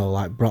ragdoll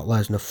like Brock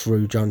Lesnar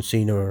threw John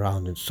Cena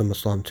around in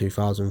SummerSlam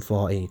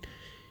 2014.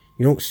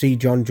 You don't see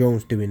John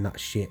Jones doing that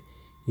shit.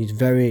 He's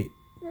very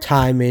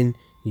timing,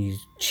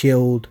 he's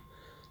chilled,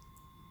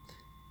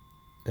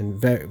 and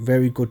very,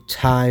 very good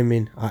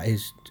timing at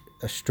his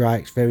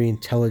strikes, very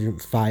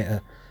intelligent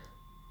fighter,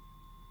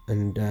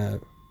 and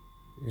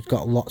he's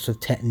got lots of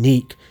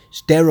technique.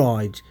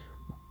 Steroids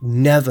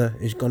never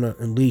is going to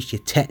unleash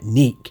your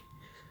technique.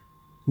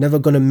 Never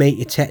going to make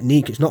your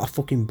technique. It's not a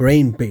fucking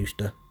brain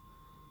booster.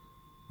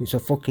 It's a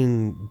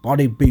fucking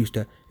body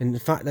booster. And the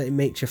fact that it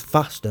makes you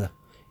faster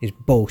is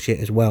bullshit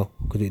as well,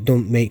 because it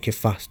doesn't make you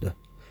faster.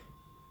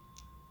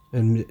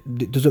 And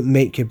it doesn't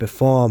make you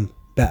perform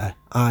better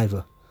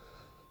either.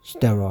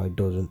 Steroid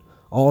doesn't.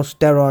 All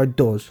steroid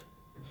does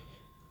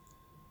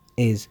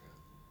is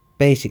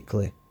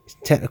basically, it's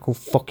technical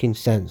fucking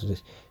sense.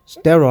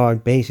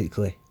 Steroid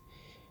basically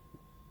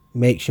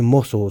makes your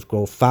muscles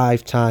grow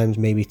 5 times,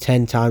 maybe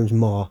 10 times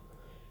more.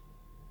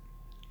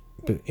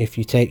 But if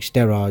you take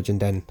steroids and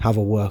then have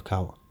a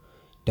workout,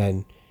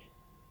 then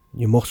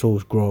your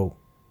muscles grow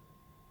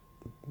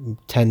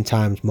 10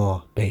 times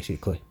more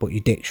basically, but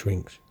your dick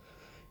shrinks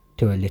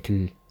to a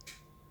little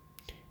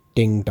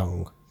ding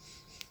dong.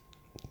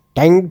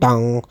 Ding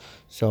dong.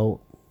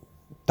 So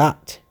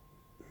that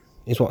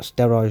is what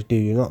steroids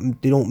do.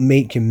 They don't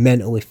make you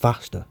mentally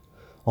faster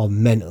or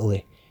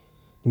mentally.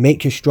 They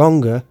make you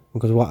stronger,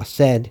 because of what I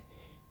said.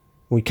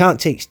 We can't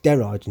take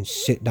steroids and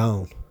sit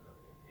down,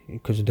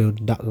 because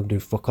that'll do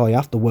fuck all. You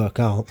have to work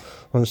out.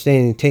 I'm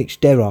saying take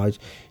steroids.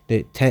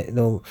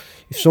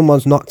 If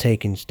someone's not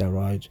taking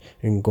steroids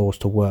and goes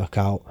to work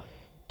out,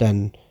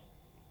 then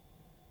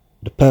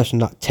the person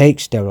that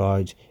takes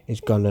steroids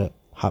is gonna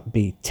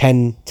be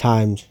 10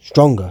 times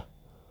stronger,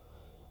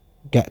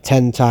 get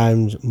 10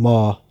 times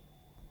more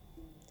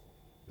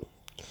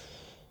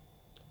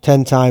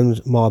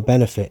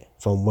benefit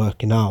from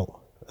working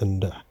out,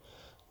 and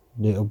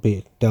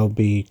they'll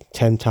be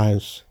 10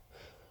 times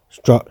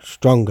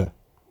stronger,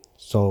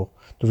 so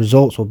the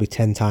results will be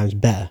 10 times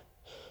better.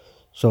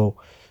 So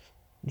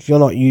if you're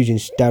not using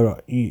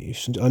steroid,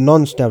 if a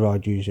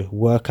non-steroid user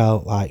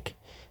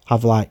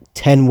have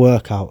 10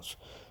 workouts,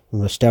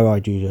 and a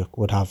steroid user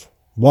would have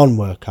 1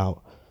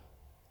 workout,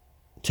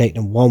 take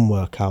them 1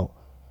 workout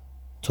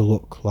to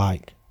look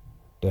like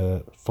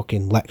the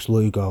fucking Lex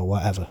Luger or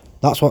whatever.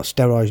 That's what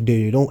steroids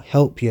do. They don't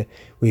help you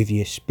with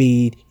your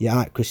speed, your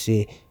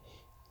accuracy,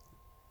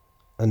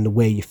 and the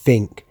way you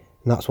think.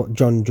 And that's what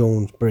John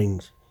Jones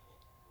brings.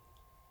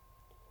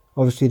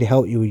 Obviously, they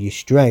help you with your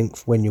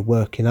strength when you're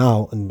working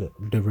out and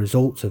the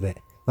results of it.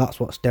 That's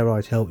what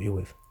steroids help you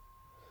with.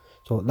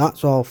 So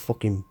that's all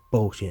fucking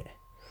bullshit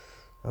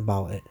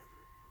about it.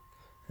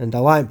 And I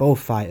like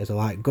both fighters. I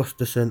like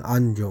Gustafsson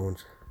and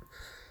Jones.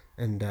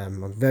 And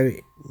I'm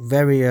very,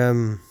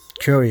 very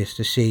curious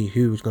to see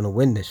who's going to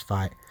win this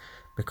fight,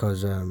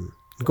 because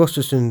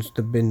Gustafsson's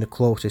been the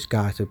closest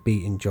guy to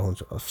beating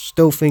Jones. I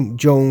still think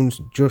Jones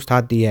just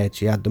had the edge.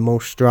 He had the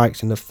most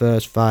strikes in the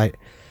first fight.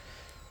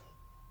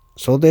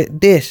 So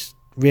this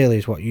really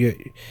is what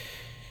you...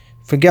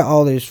 Forget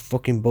all this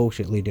fucking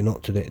bullshit leading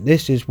up to it.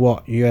 This is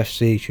what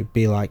UFC should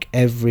be like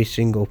every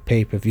single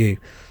pay-per-view.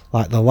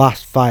 Like the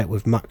last fight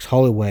with Max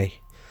Holloway.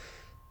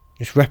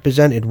 It's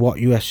represented what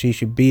UFC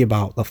should be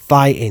about. The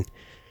fighting.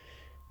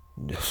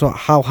 So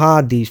how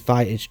hard these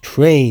fighters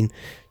train,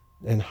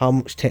 and how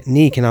much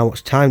technique and how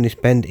much time they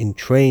spend in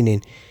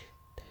training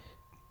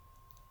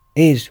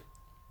is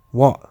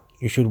what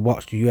you should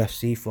watch the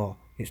UFC for.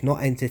 It's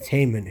not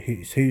entertainment.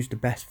 Who's the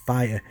best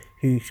fighter,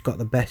 who's got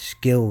the best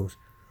skills.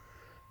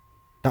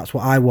 That's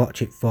what I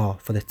watch it for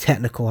the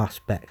technical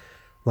aspect.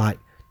 Like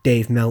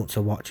Dave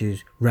Meltzer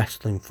watches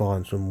wrestling for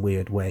in some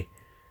weird way,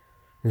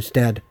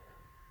 instead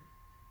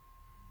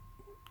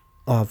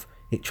of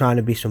it trying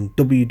to be some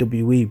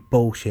WWE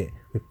bullshit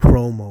with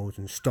promos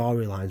and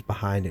storylines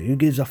behind it. Who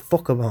gives a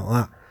fuck about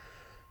that?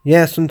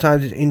 Yeah,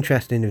 sometimes it's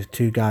interesting if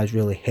 2 guys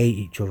really hate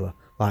each other,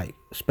 like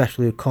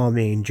especially with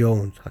Cormier and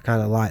Jones. I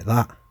kind of like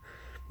that,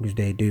 because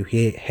they do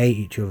hate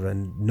each other,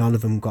 and none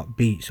of them got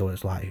beat, so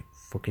it's like,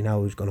 fucking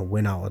hell, who's gonna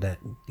win out of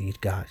these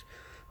guys?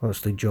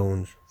 Obviously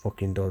Jones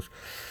fucking does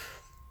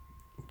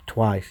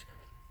twice,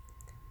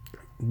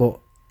 but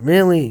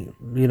really,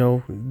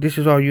 this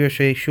is how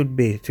UFC should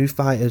be. 2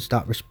 fighters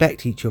that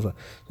respect each other.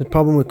 The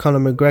problem with Conor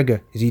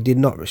McGregor is he did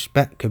not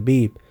respect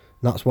Khabib.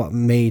 That's what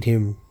made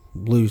him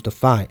lose the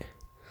fight.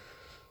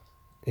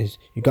 Is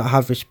you got to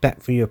have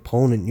respect for your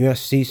opponent.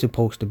 UFC is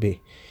supposed to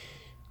be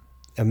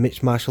a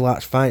mixed martial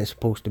arts fight. Is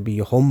supposed to be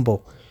you're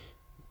humble.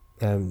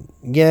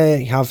 Yeah,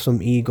 you have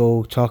some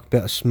ego, talk a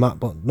bit of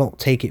smack, but not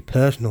take it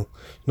personal.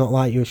 Not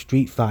like you're a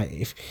street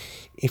fight.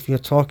 If you're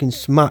talking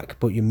smack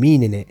but you're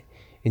meaning it,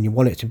 and you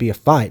want it to be a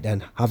fight,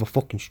 then have a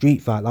fucking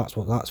street fight. That's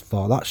what that's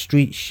for. That's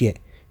street shit.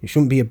 It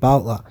shouldn't be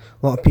about that.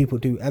 A lot of people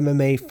do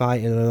MMA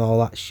fighting and all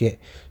that shit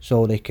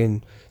so they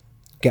can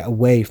get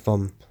away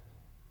from,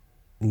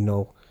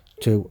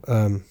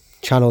 to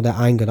channel their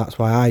anger. That's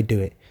why I do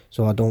it.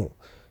 So I don't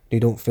They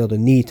don't feel the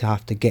need to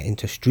have to get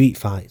into street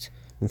fights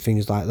and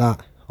things like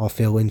that, or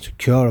feel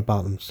insecure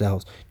about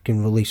themselves. They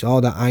can release all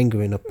that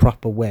anger in a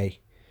proper way,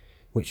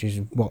 which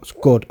is what's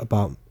good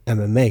about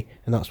MMA,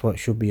 and that's what it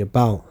should be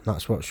about, and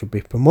that's what should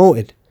be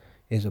promoted,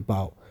 is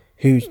about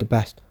who's the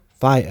best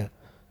fighter,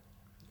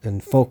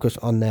 and focus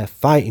on their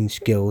fighting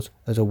skills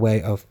as a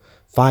way of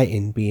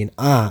fighting being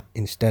art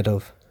instead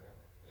of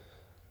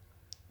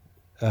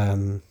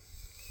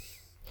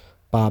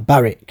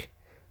barbaric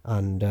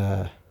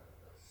and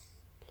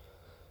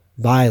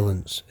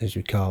violence, as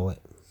we call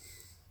it,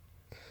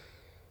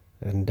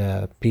 and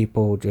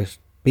people just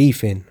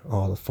beefing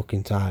all the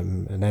fucking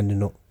time and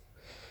ending up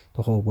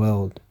the whole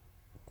world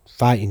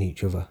fighting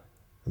each other.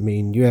 I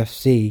mean,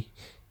 UFC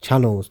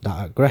channels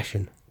that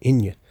aggression in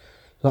you.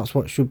 That's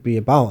what it should be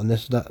about, and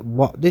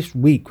what this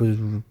week was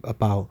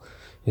about.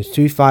 There's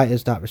two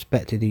fighters that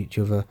respected each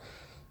other.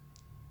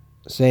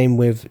 Same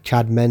with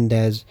Chad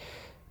Mendes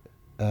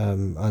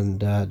and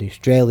the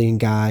Australian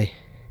guy,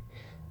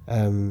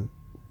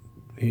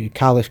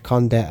 Carlos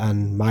Condit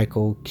and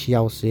Michael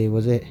Chiesa,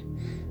 was it?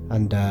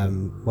 And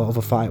what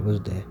other fight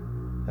was there?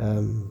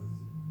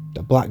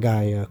 The black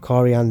guy,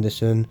 Corey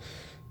Anderson,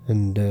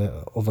 and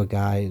the other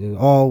guy. They were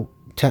all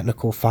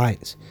technical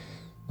fights.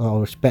 All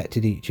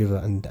respected each other.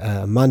 And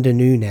Amanda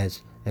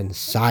Nunes and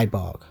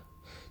Cyborg,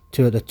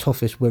 two of the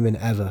toughest women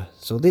ever.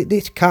 So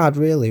this card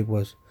really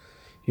was,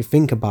 if you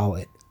think about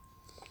it,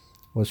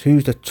 was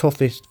who's the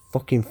toughest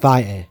fucking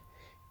fighter,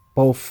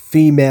 both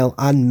female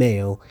and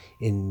male,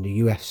 in the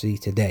UFC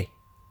today.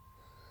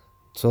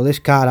 So this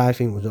card, I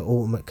think, was the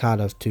ultimate card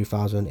of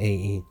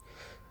 2018.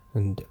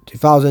 And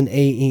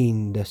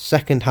 2018, the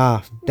second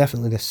half,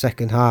 definitely the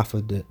second half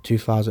of the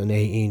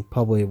 2018,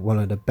 probably one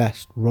of the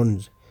best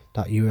runs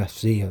that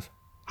UFC have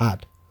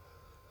had,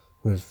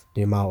 with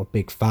the amount of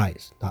big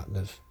fights that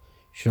they've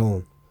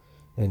shown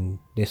in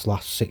this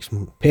last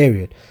 6-month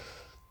period.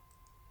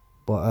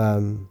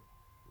 But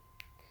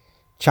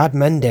Chad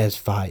Mendes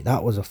fight,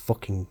 that was a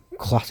fucking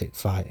classic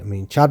fight. I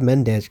mean, Chad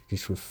Mendes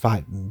just would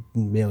fight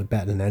really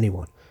better than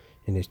anyone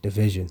in his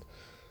division.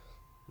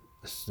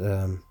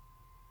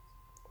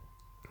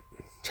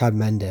 Chad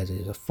Mendes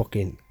is a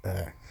fucking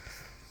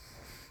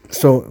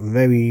so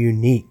very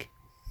unique,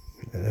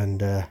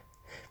 and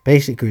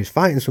basically he's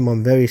fighting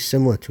someone very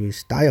similar to his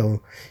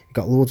style. He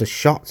got loads of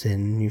shots in,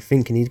 and you're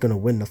thinking he's going to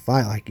win the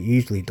fight like he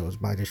usually does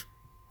by just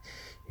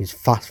his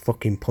fast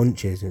fucking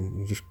punches, and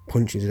he just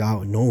punches it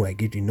out of nowhere,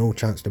 gives you no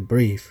chance to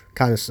breathe,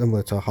 kind of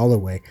similar to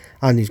Holloway.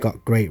 And he's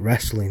got great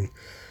wrestling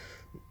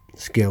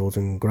skills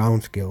and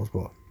ground skills.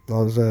 But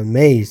I was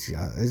amazed.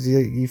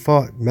 You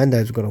thought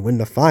Mendes was going to win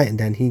the fight, and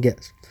then he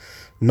gets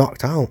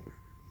knocked out.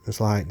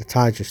 It's like the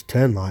tide just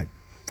turned like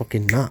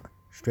fucking that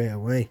straight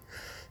away.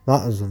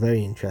 That was a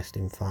very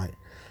interesting fight.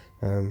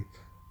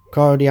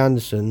 Corey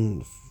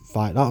Anderson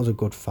fight, that was a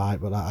good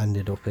fight, but that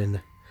ended up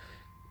in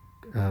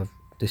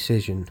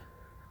decision.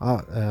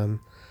 The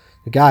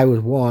guy was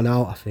worn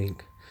out, I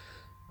think,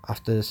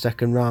 after the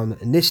second round.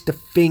 And this the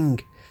thing,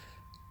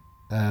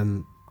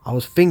 I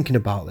was thinking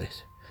about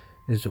this,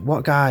 is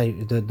what guy,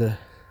 the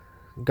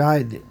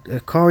guy,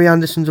 Corey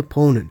Anderson's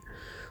opponent,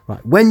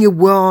 right, when you're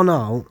worn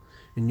out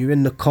and you're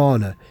in the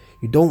corner,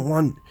 you don't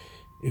want,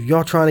 if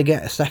you're trying to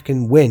get a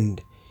second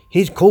wind,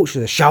 his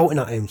coaches are shouting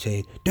at him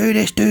saying, do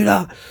this, do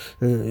that,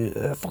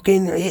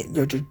 fucking hit,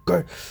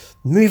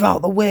 move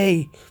out the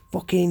way,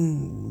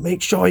 fucking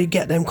make sure you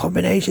get them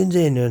combinations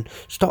in, and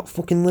stop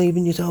fucking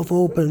leaving yourself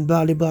open,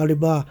 blah, blah, blah,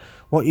 blah.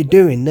 What you're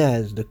doing there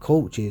as the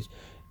coaches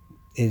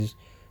is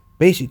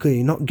basically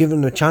you're not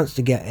giving them a chance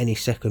to get any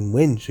second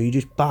win, so you're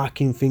just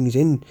barking things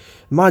in.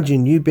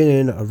 Imagine you've been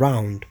in a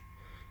round,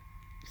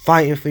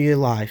 fighting for your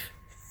life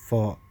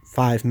for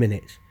 5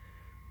 minutes.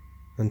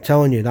 I'm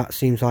telling you, that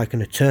seems like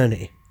an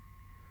eternity.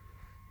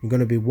 You're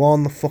going to be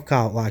worn the fuck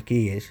out like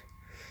he is.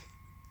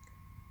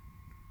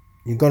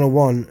 You're going to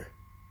want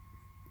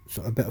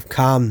sort of a bit of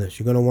calmness.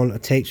 You're going to want to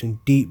take some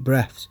deep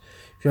breaths.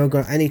 If you haven't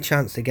got any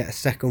chance to get a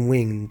second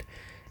wind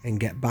and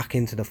get back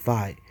into the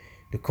fight,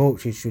 the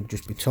coaches should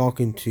just be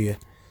talking to you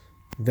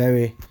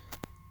in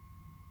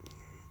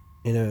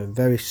a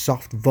very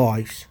soft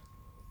voice.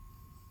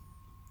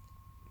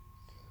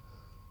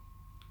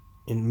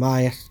 In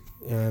a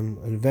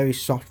very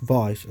soft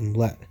voice, and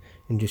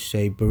just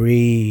say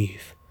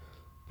breathe.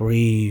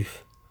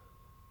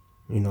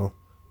 You know,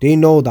 they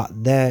know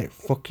that their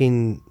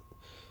fucking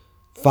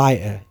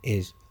fighter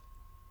is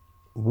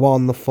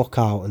worn the fuck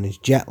out and is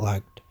jet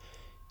lagged.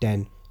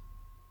 Then,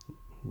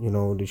 you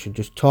know, they should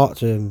just talk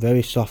to him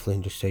very softly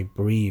and just say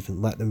breathe,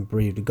 and let them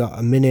breathe. They've got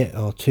a minute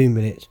or 2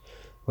 minutes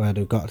where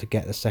they've got to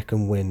get the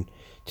second win.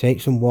 Take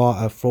some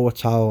water, throw a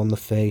towel on the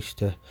face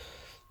to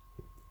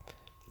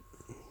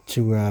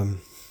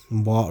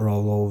water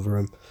all over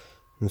them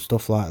and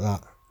stuff like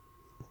that,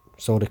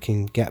 so they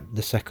can get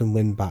the second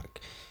win back.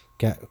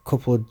 Get a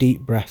couple of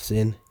deep breaths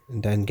in,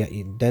 and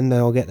then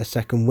they'll get the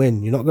second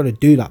win. You're not going to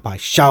do that by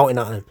shouting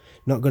at them.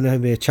 You're not going to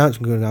have a chance.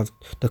 You're going to have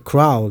the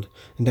crowd,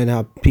 and then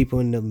have people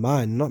in their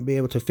mind not be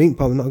able to think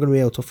properly, not going to be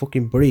able to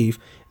fucking breathe,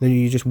 and then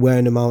you're just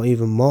wearing them out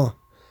even more.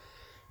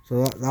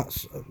 So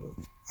that's,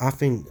 I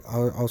think I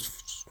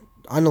was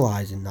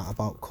analysing that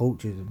about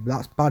coaches.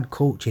 That's bad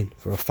coaching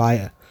for a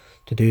fighter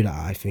to do that.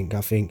 I think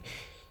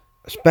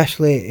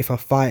especially if a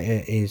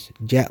fighter is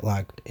jet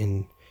lagged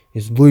and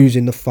is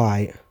losing the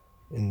fight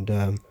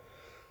and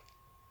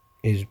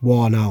is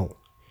worn out.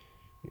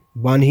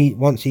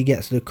 Once he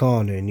gets to the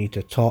corner, you need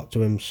to talk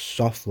to him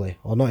softly,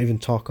 or not even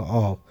talk at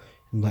all,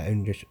 and let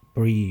him just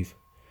breathe,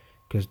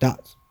 because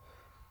that's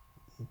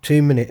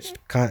 2 minutes,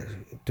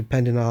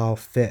 depending on how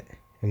fit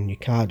and your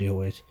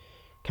cardio is,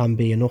 can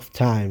be enough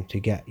time to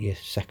get your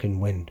second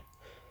wind.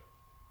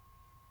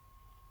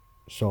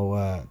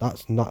 So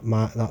that's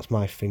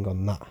my thing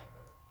on that.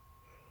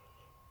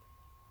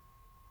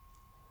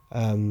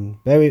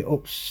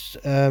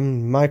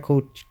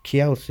 Michael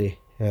Chielsi,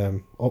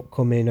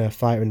 upcoming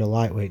fighter in the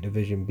lightweight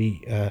division,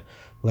 beat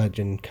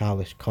legend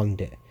Carlos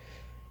Condit.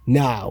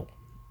 Now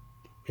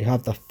we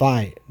have the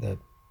fight, the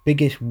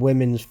biggest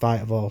women's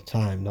fight of all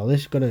time. Now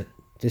this is gonna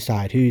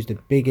decide who's the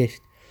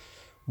biggest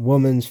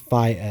women's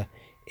fighter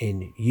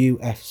in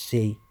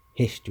UFC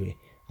history: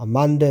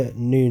 Amanda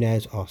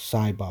Nunes or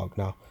Cyborg.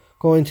 Now,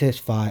 going to this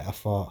fight, I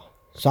thought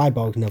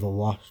Cyborg's never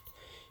lost.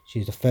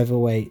 She's a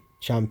featherweight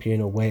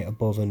champion, a weight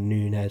above her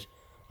Nunes.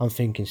 I'm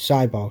thinking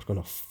Cyborg's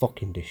gonna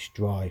fucking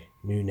destroy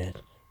Nunes.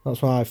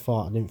 That's why I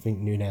thought. I didn't think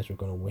Nunes were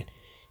gonna win,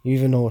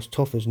 even though as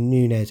tough as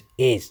Nunes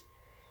is,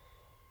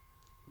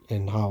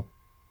 and how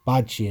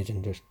bad she is,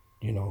 and just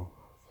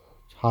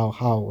how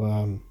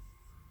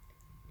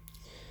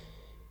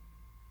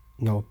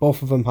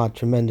both of them had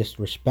tremendous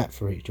respect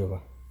for each other.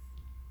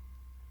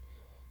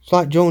 It's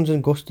like Jones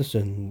and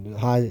Gustafsson.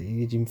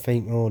 You didn't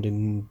think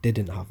they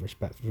didn't have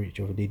respect for each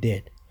other. They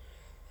did.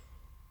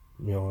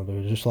 They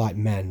were just like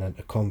men at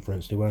the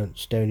conference. They weren't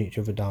staring each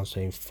other down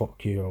saying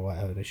fuck you or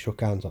whatever. They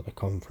shook hands at the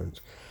conference.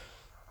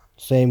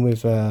 Same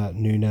with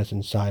Nunes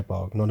and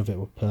Cyborg. None of it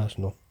was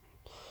personal.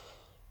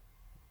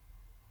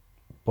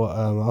 But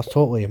I was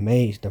totally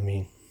amazed. I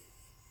mean,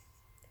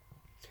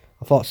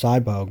 I thought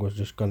Cyborg was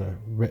just going to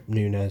rip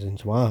Nunes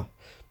into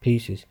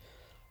pieces.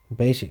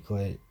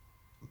 Basically,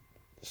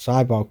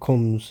 Cyborg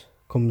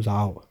comes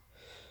out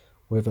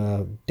with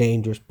a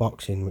dangerous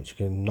boxing which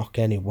can knock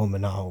any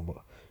woman out, but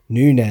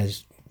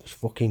Nunes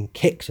fucking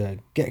kicks her,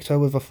 gets her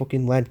with a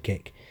fucking leg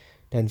kick.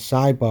 Then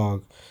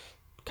Cyborg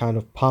kind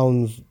of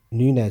pounds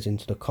Nunes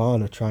into the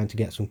corner trying to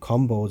get some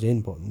combos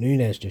in, but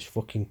Nunes just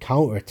fucking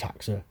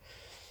counterattacks her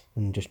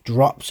and just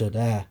drops her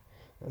there.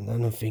 And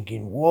then I'm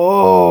thinking,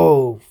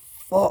 whoa,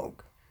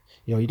 fuck.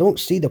 You don't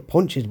see the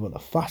punches, but they're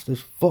fast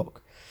as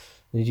fuck.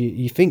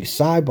 You think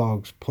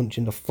Cyborg's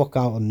punching the fuck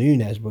out of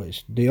Nunes, but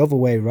it's the other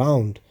way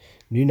round.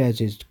 Nunes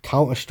is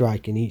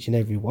counter-striking each and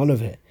every one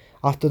of it.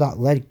 After that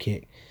leg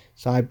kick,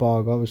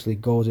 Cyborg obviously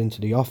goes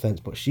into the offense,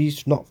 but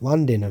she's not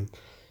landing them.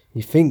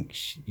 You think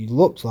she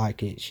looks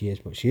like she is,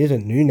 but she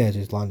isn't. Nunes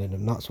is landing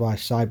them. That's why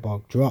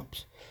Cyborg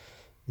drops.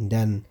 And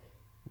then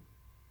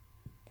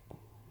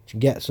she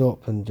gets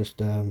up and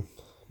just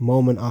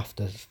moment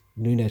after,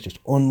 Nunes just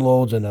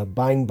unloads on her.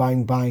 Bang,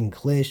 bang, bang.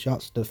 Clear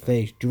shots to the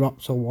face.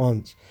 Drops her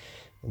once.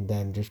 And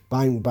then just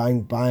bang,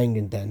 bang, bang.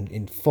 And then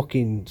in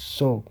fucking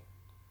so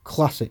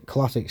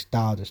classic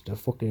style, just a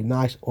fucking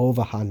nice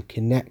overhand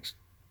connects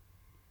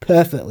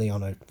perfectly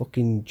on her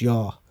fucking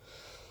jaw.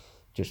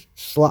 Just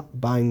slap,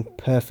 bang,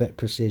 perfect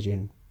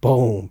precision.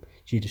 Boom.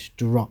 She just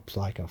drops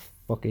like a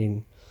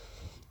fucking...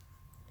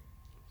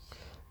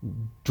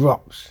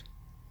 drops.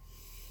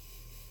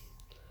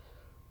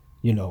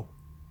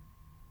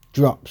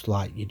 Drops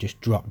like you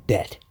just drop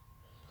dead.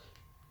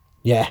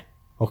 Yeah,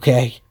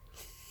 okay.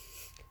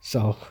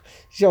 So,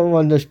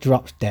 someone just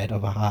drops dead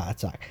of a heart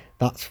attack.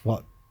 That's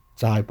what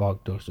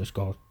Cyborg does, just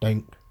goes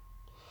dink.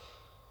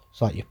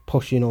 It's like you're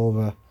pushing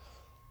over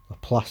a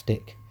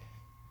plastic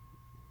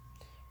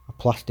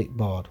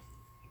board.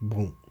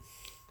 Boom.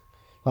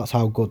 That's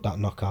how good that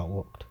knockout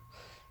looked.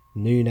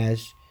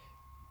 Nunes,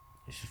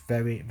 it's a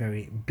very,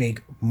 very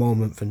big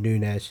moment for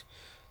Nunes.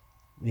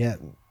 Yeah,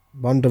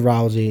 Ronda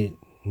Rousey,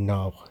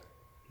 no.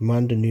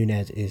 Amanda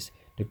Nunes is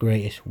the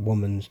greatest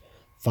women's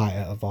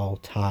fighter of all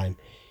time.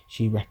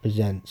 She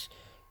represents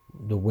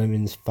the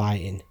women's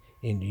fighting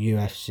in the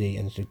UFC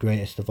and is the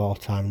greatest of all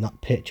time. And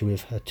that picture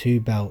with her 2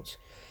 belts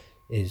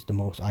is the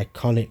most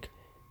iconic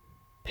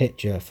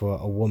picture for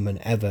a woman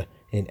ever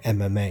in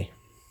MMA.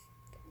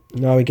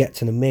 Now we get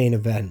to the main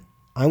event.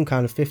 I'm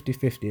kind of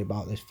 50-50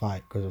 about this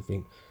fight, because I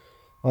think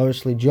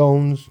obviously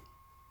Jones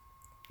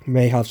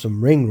may have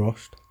some ring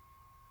rust,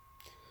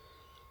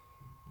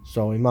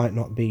 so he might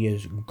not be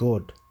as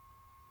good,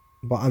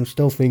 but I'm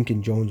still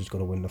thinking Jones is going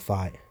to win the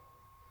fight,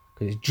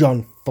 because it's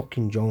John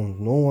fucking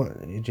Jones.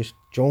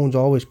 Jones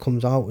always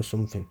comes out with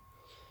something,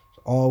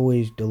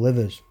 always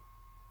delivers.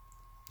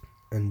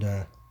 And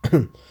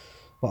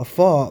but I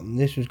thought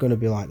this was going to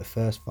be like the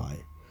first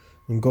fight,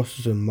 and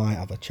Gustafsson might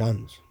have a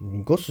chance. I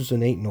mean,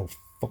 Gustafsson ain't no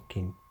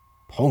fucking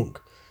punk.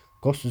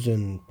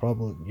 Gustafsson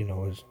probably,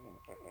 is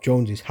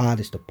Jones'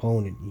 hardest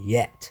opponent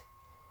yet.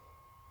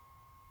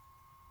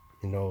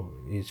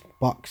 His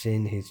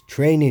boxing, his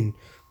training.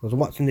 I was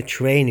watching the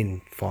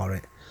training for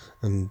it,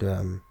 and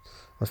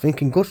was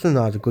thinking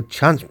Gustafsson has a good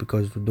chance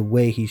because of the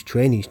way he's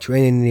training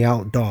in the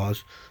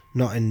outdoors,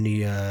 not in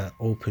the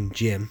open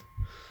gym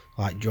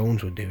like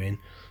Jones were doing.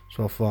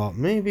 So I thought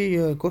maybe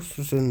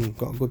Gustafsson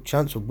got a good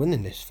chance of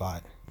winning this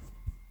fight.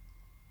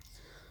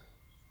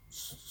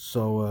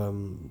 So,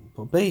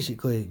 but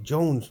basically,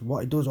 Jones,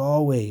 what he does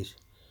always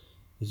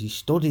is he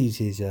studies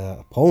his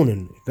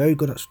opponent. He's very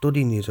good at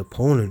studying his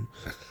opponent,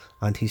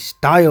 and his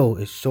style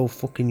is so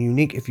fucking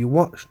unique. If you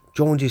watch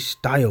Jones's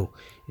style,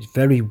 it's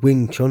very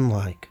Wing Chun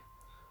like.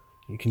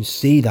 You can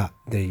see that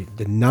the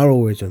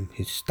narrowism,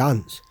 his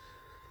stance,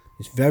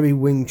 it's very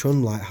Wing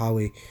Chun like. How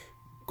he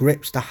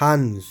grips the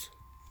hands,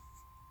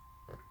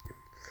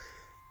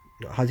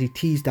 as he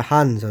tees the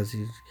hands, as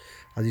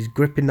he's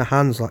gripping the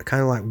hands, like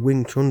kind of like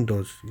Wing Chun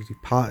does. He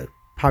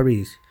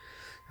parries.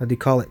 How do you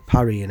call it?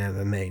 Parry in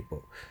MMA,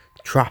 but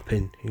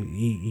trapping.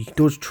 He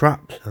does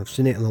traps. I've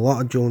seen it in a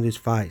lot of Jones's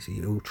fights.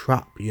 He'll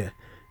trap you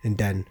and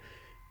then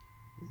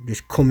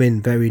just come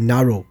in very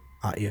narrow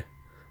at you,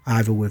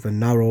 either with a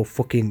narrow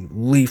fucking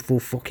lethal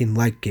fucking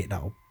leg kick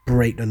that'll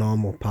break the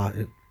normal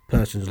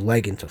person's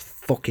leg into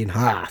fucking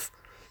half,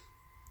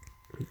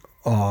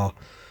 or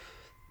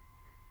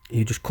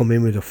you just come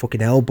in with a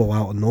fucking elbow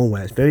out of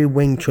nowhere. It's very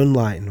Wing Chun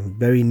like, and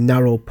very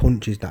narrow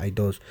punches that he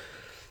does,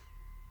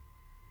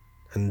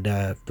 and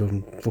the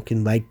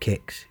fucking leg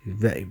kicks. He's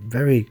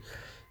very,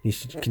 you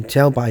can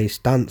tell by his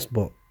stance,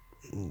 but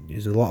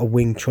there's a lot of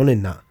Wing Chun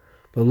in that.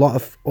 But a lot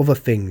of other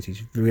things,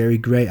 he's very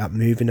great at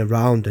moving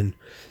around and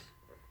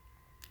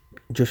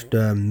just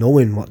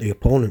knowing what the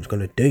opponent's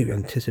going to do,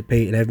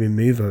 anticipating every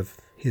move of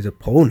his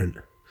opponent.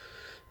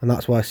 And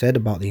that's what I said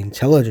about the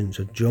intelligence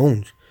of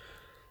Jones.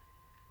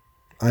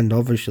 And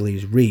obviously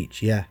his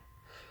reach, yeah.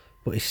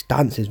 But his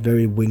stance is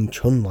very Wing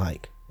Chun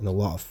like in a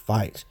lot of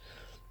fights.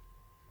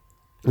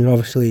 And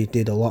obviously he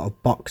did a lot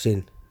of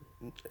boxing,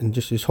 and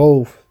just his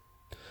whole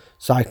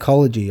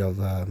psychology of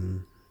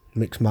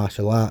mixed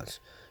martial arts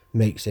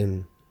makes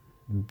him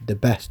the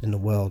best in the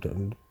world,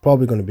 and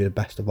probably going to be the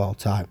best of all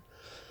time.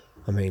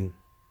 I mean,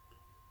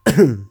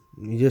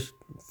 he just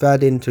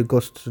fed into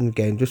Gustafsson's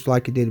game just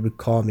like he did with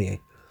Cormier.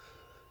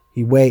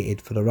 He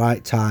waited for the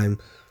right time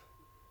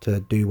to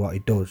do what he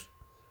does.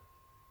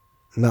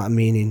 And that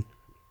meaning,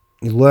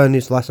 he learned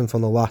his lesson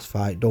from the last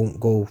fight. Don't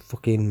go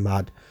fucking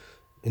mad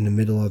in the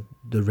middle of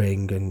the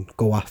ring and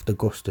go after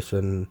Gustafsson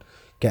and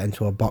get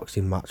into a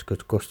boxing match, because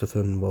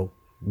Gustafsson will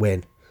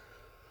win.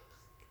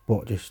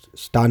 But just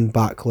stand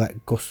back,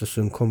 let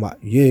Gustafsson come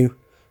at you,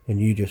 and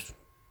you just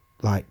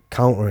like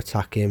counter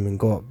attack him and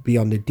go be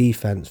on the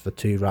defense for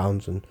 2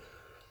 rounds. And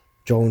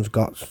Jones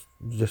got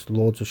just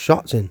loads of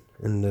shots in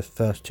the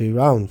first 2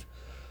 rounds.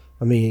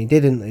 I mean,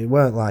 it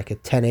weren't like a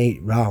 10-8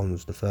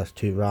 rounds the first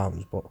 2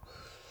 rounds, but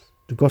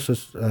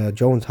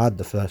Jones had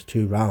the first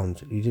 2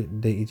 rounds.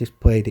 He just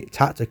played it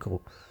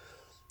tactical.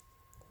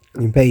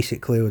 He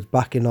basically was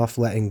backing off,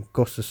 letting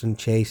Gustafsson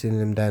chasing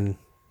him, then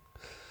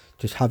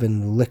just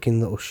licking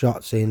little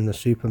shots in, the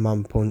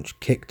Superman punch,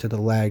 kick to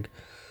the leg,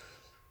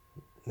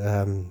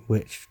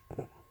 which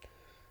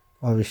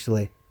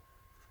obviously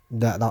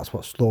that's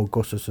what slowed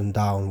Gustafsson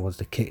down, was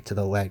the kick to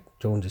the leg.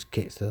 Jones's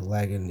kicks to the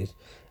leg and his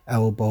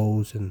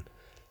elbows and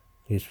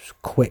his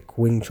quick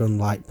Wing Chun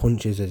like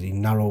punches as he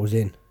narrows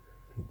in.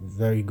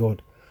 Very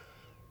good.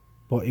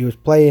 But he was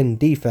playing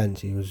defense.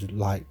 He was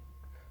like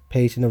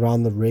pacing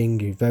around the ring.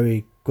 He was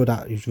very good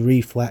at his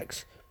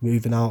reflex,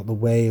 moving out of the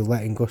way,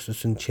 letting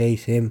Gustafsson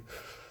chase him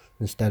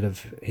instead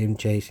of him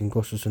chasing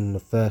Gustafsson in the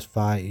first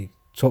fight. He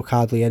took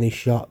hardly any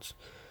shots.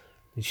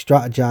 He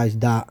strategized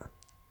that,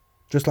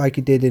 just like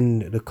he did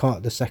in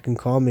the second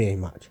Cormier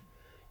match.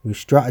 He was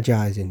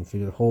strategizing for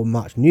the whole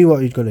match, knew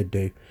what he was going to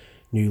do,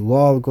 knew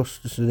lure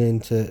Gustafsson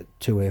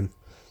into him,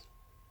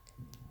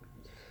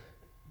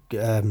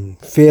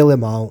 feel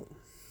him out,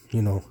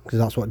 because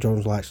that's what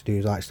Jones likes to do.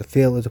 He likes to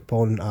feel his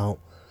opponent out,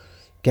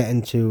 get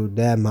into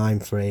their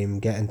mind frame,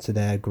 get into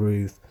their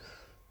groove,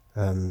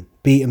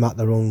 beat him at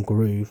their own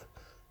groove,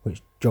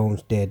 which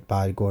Jones did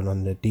by going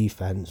on the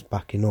defense,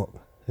 backing up,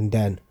 and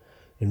then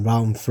in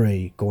round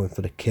 3 going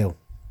for the kill.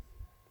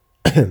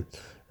 And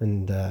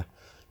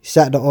he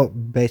set that up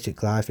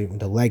basically, I think,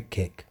 with a leg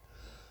kick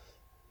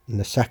in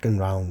the second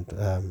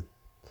round,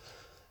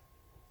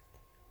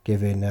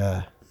 giving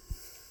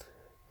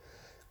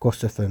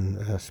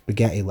Gustafsson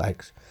spaghetti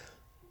legs.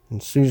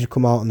 And as soon as you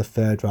come out in the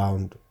third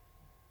round,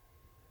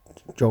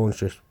 Jones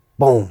just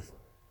boom.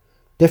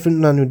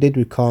 Different than he did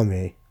with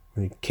Cormier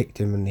when he kicked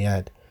him in the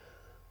head.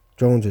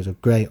 Jones is a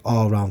great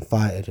all-round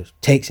fighter,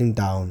 just takes him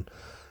down,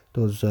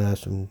 does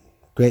some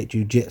great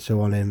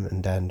jiu-jitsu on him,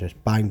 and then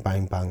just bang,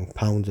 bang, bang,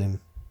 pounds him,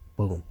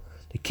 boom.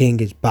 The king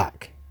is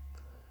back.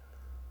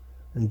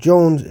 And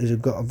Jones has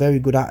got a very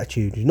good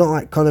attitude. He's not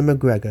like Conor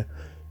McGregor,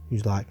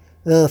 who's like,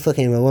 oh,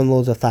 fucking, I won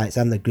loads of fights,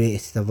 I'm the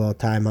greatest of all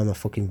time, I'm a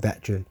fucking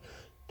veteran.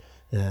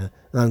 And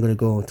I'm going to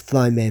go to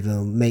Floyd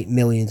Mayweather, make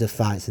millions of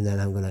fights, and then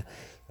I'm going to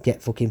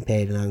get fucking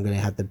paid, and I'm going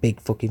to have the big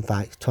fucking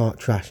fights, talk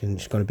trash, and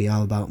it's going to be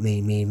all about me,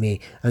 me,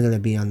 me. I'm going to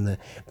be on the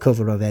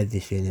cover of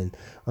everything, and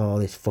all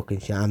this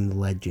fucking shit, I'm the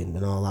legend,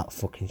 and all that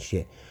fucking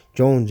shit.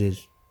 Jones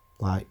is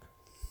like,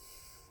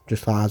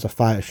 just like as a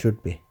fighter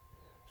should be.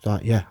 It's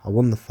like, yeah, I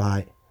won the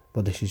fight,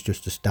 but this is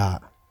just a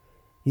start.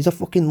 He's a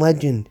fucking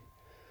legend.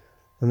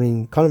 I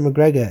mean, Conor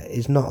McGregor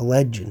is not a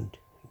legend.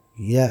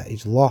 Yeah,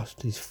 he's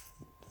lost.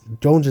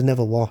 Jones has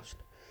never lost.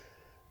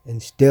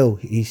 And still,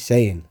 he's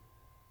saying,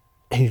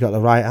 he's got the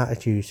right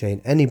attitude,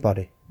 saying,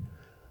 anybody,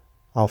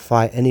 I'll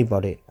fight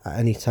anybody at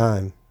any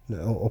time.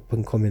 Up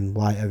and coming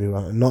light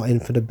heavyweight. I'm not in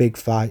for the big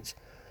fights.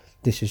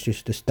 This is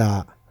just the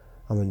start.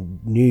 I'm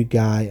a new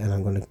guy and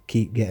I'm going to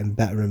keep getting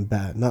better and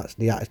better. And that's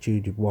the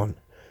attitude you want.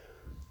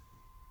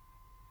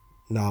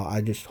 Now,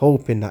 I'm just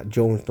hoping that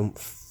Jones don't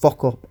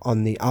fuck up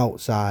on the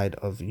outside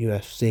of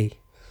UFC.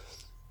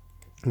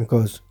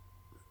 Because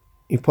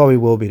he probably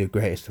will be the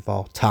greatest of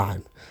all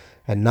time.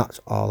 And that's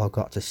all I've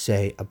got to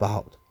say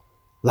about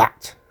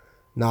that.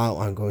 Now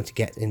I'm going to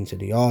get into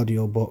the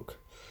audiobook.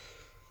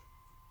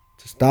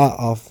 To start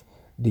off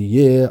the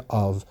year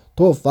of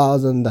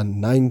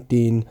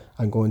 2019,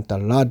 I'm going to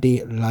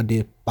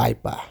Roddy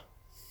Piper.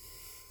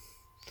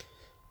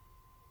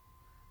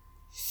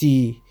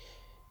 See,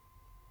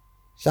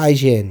 Zai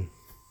Jian.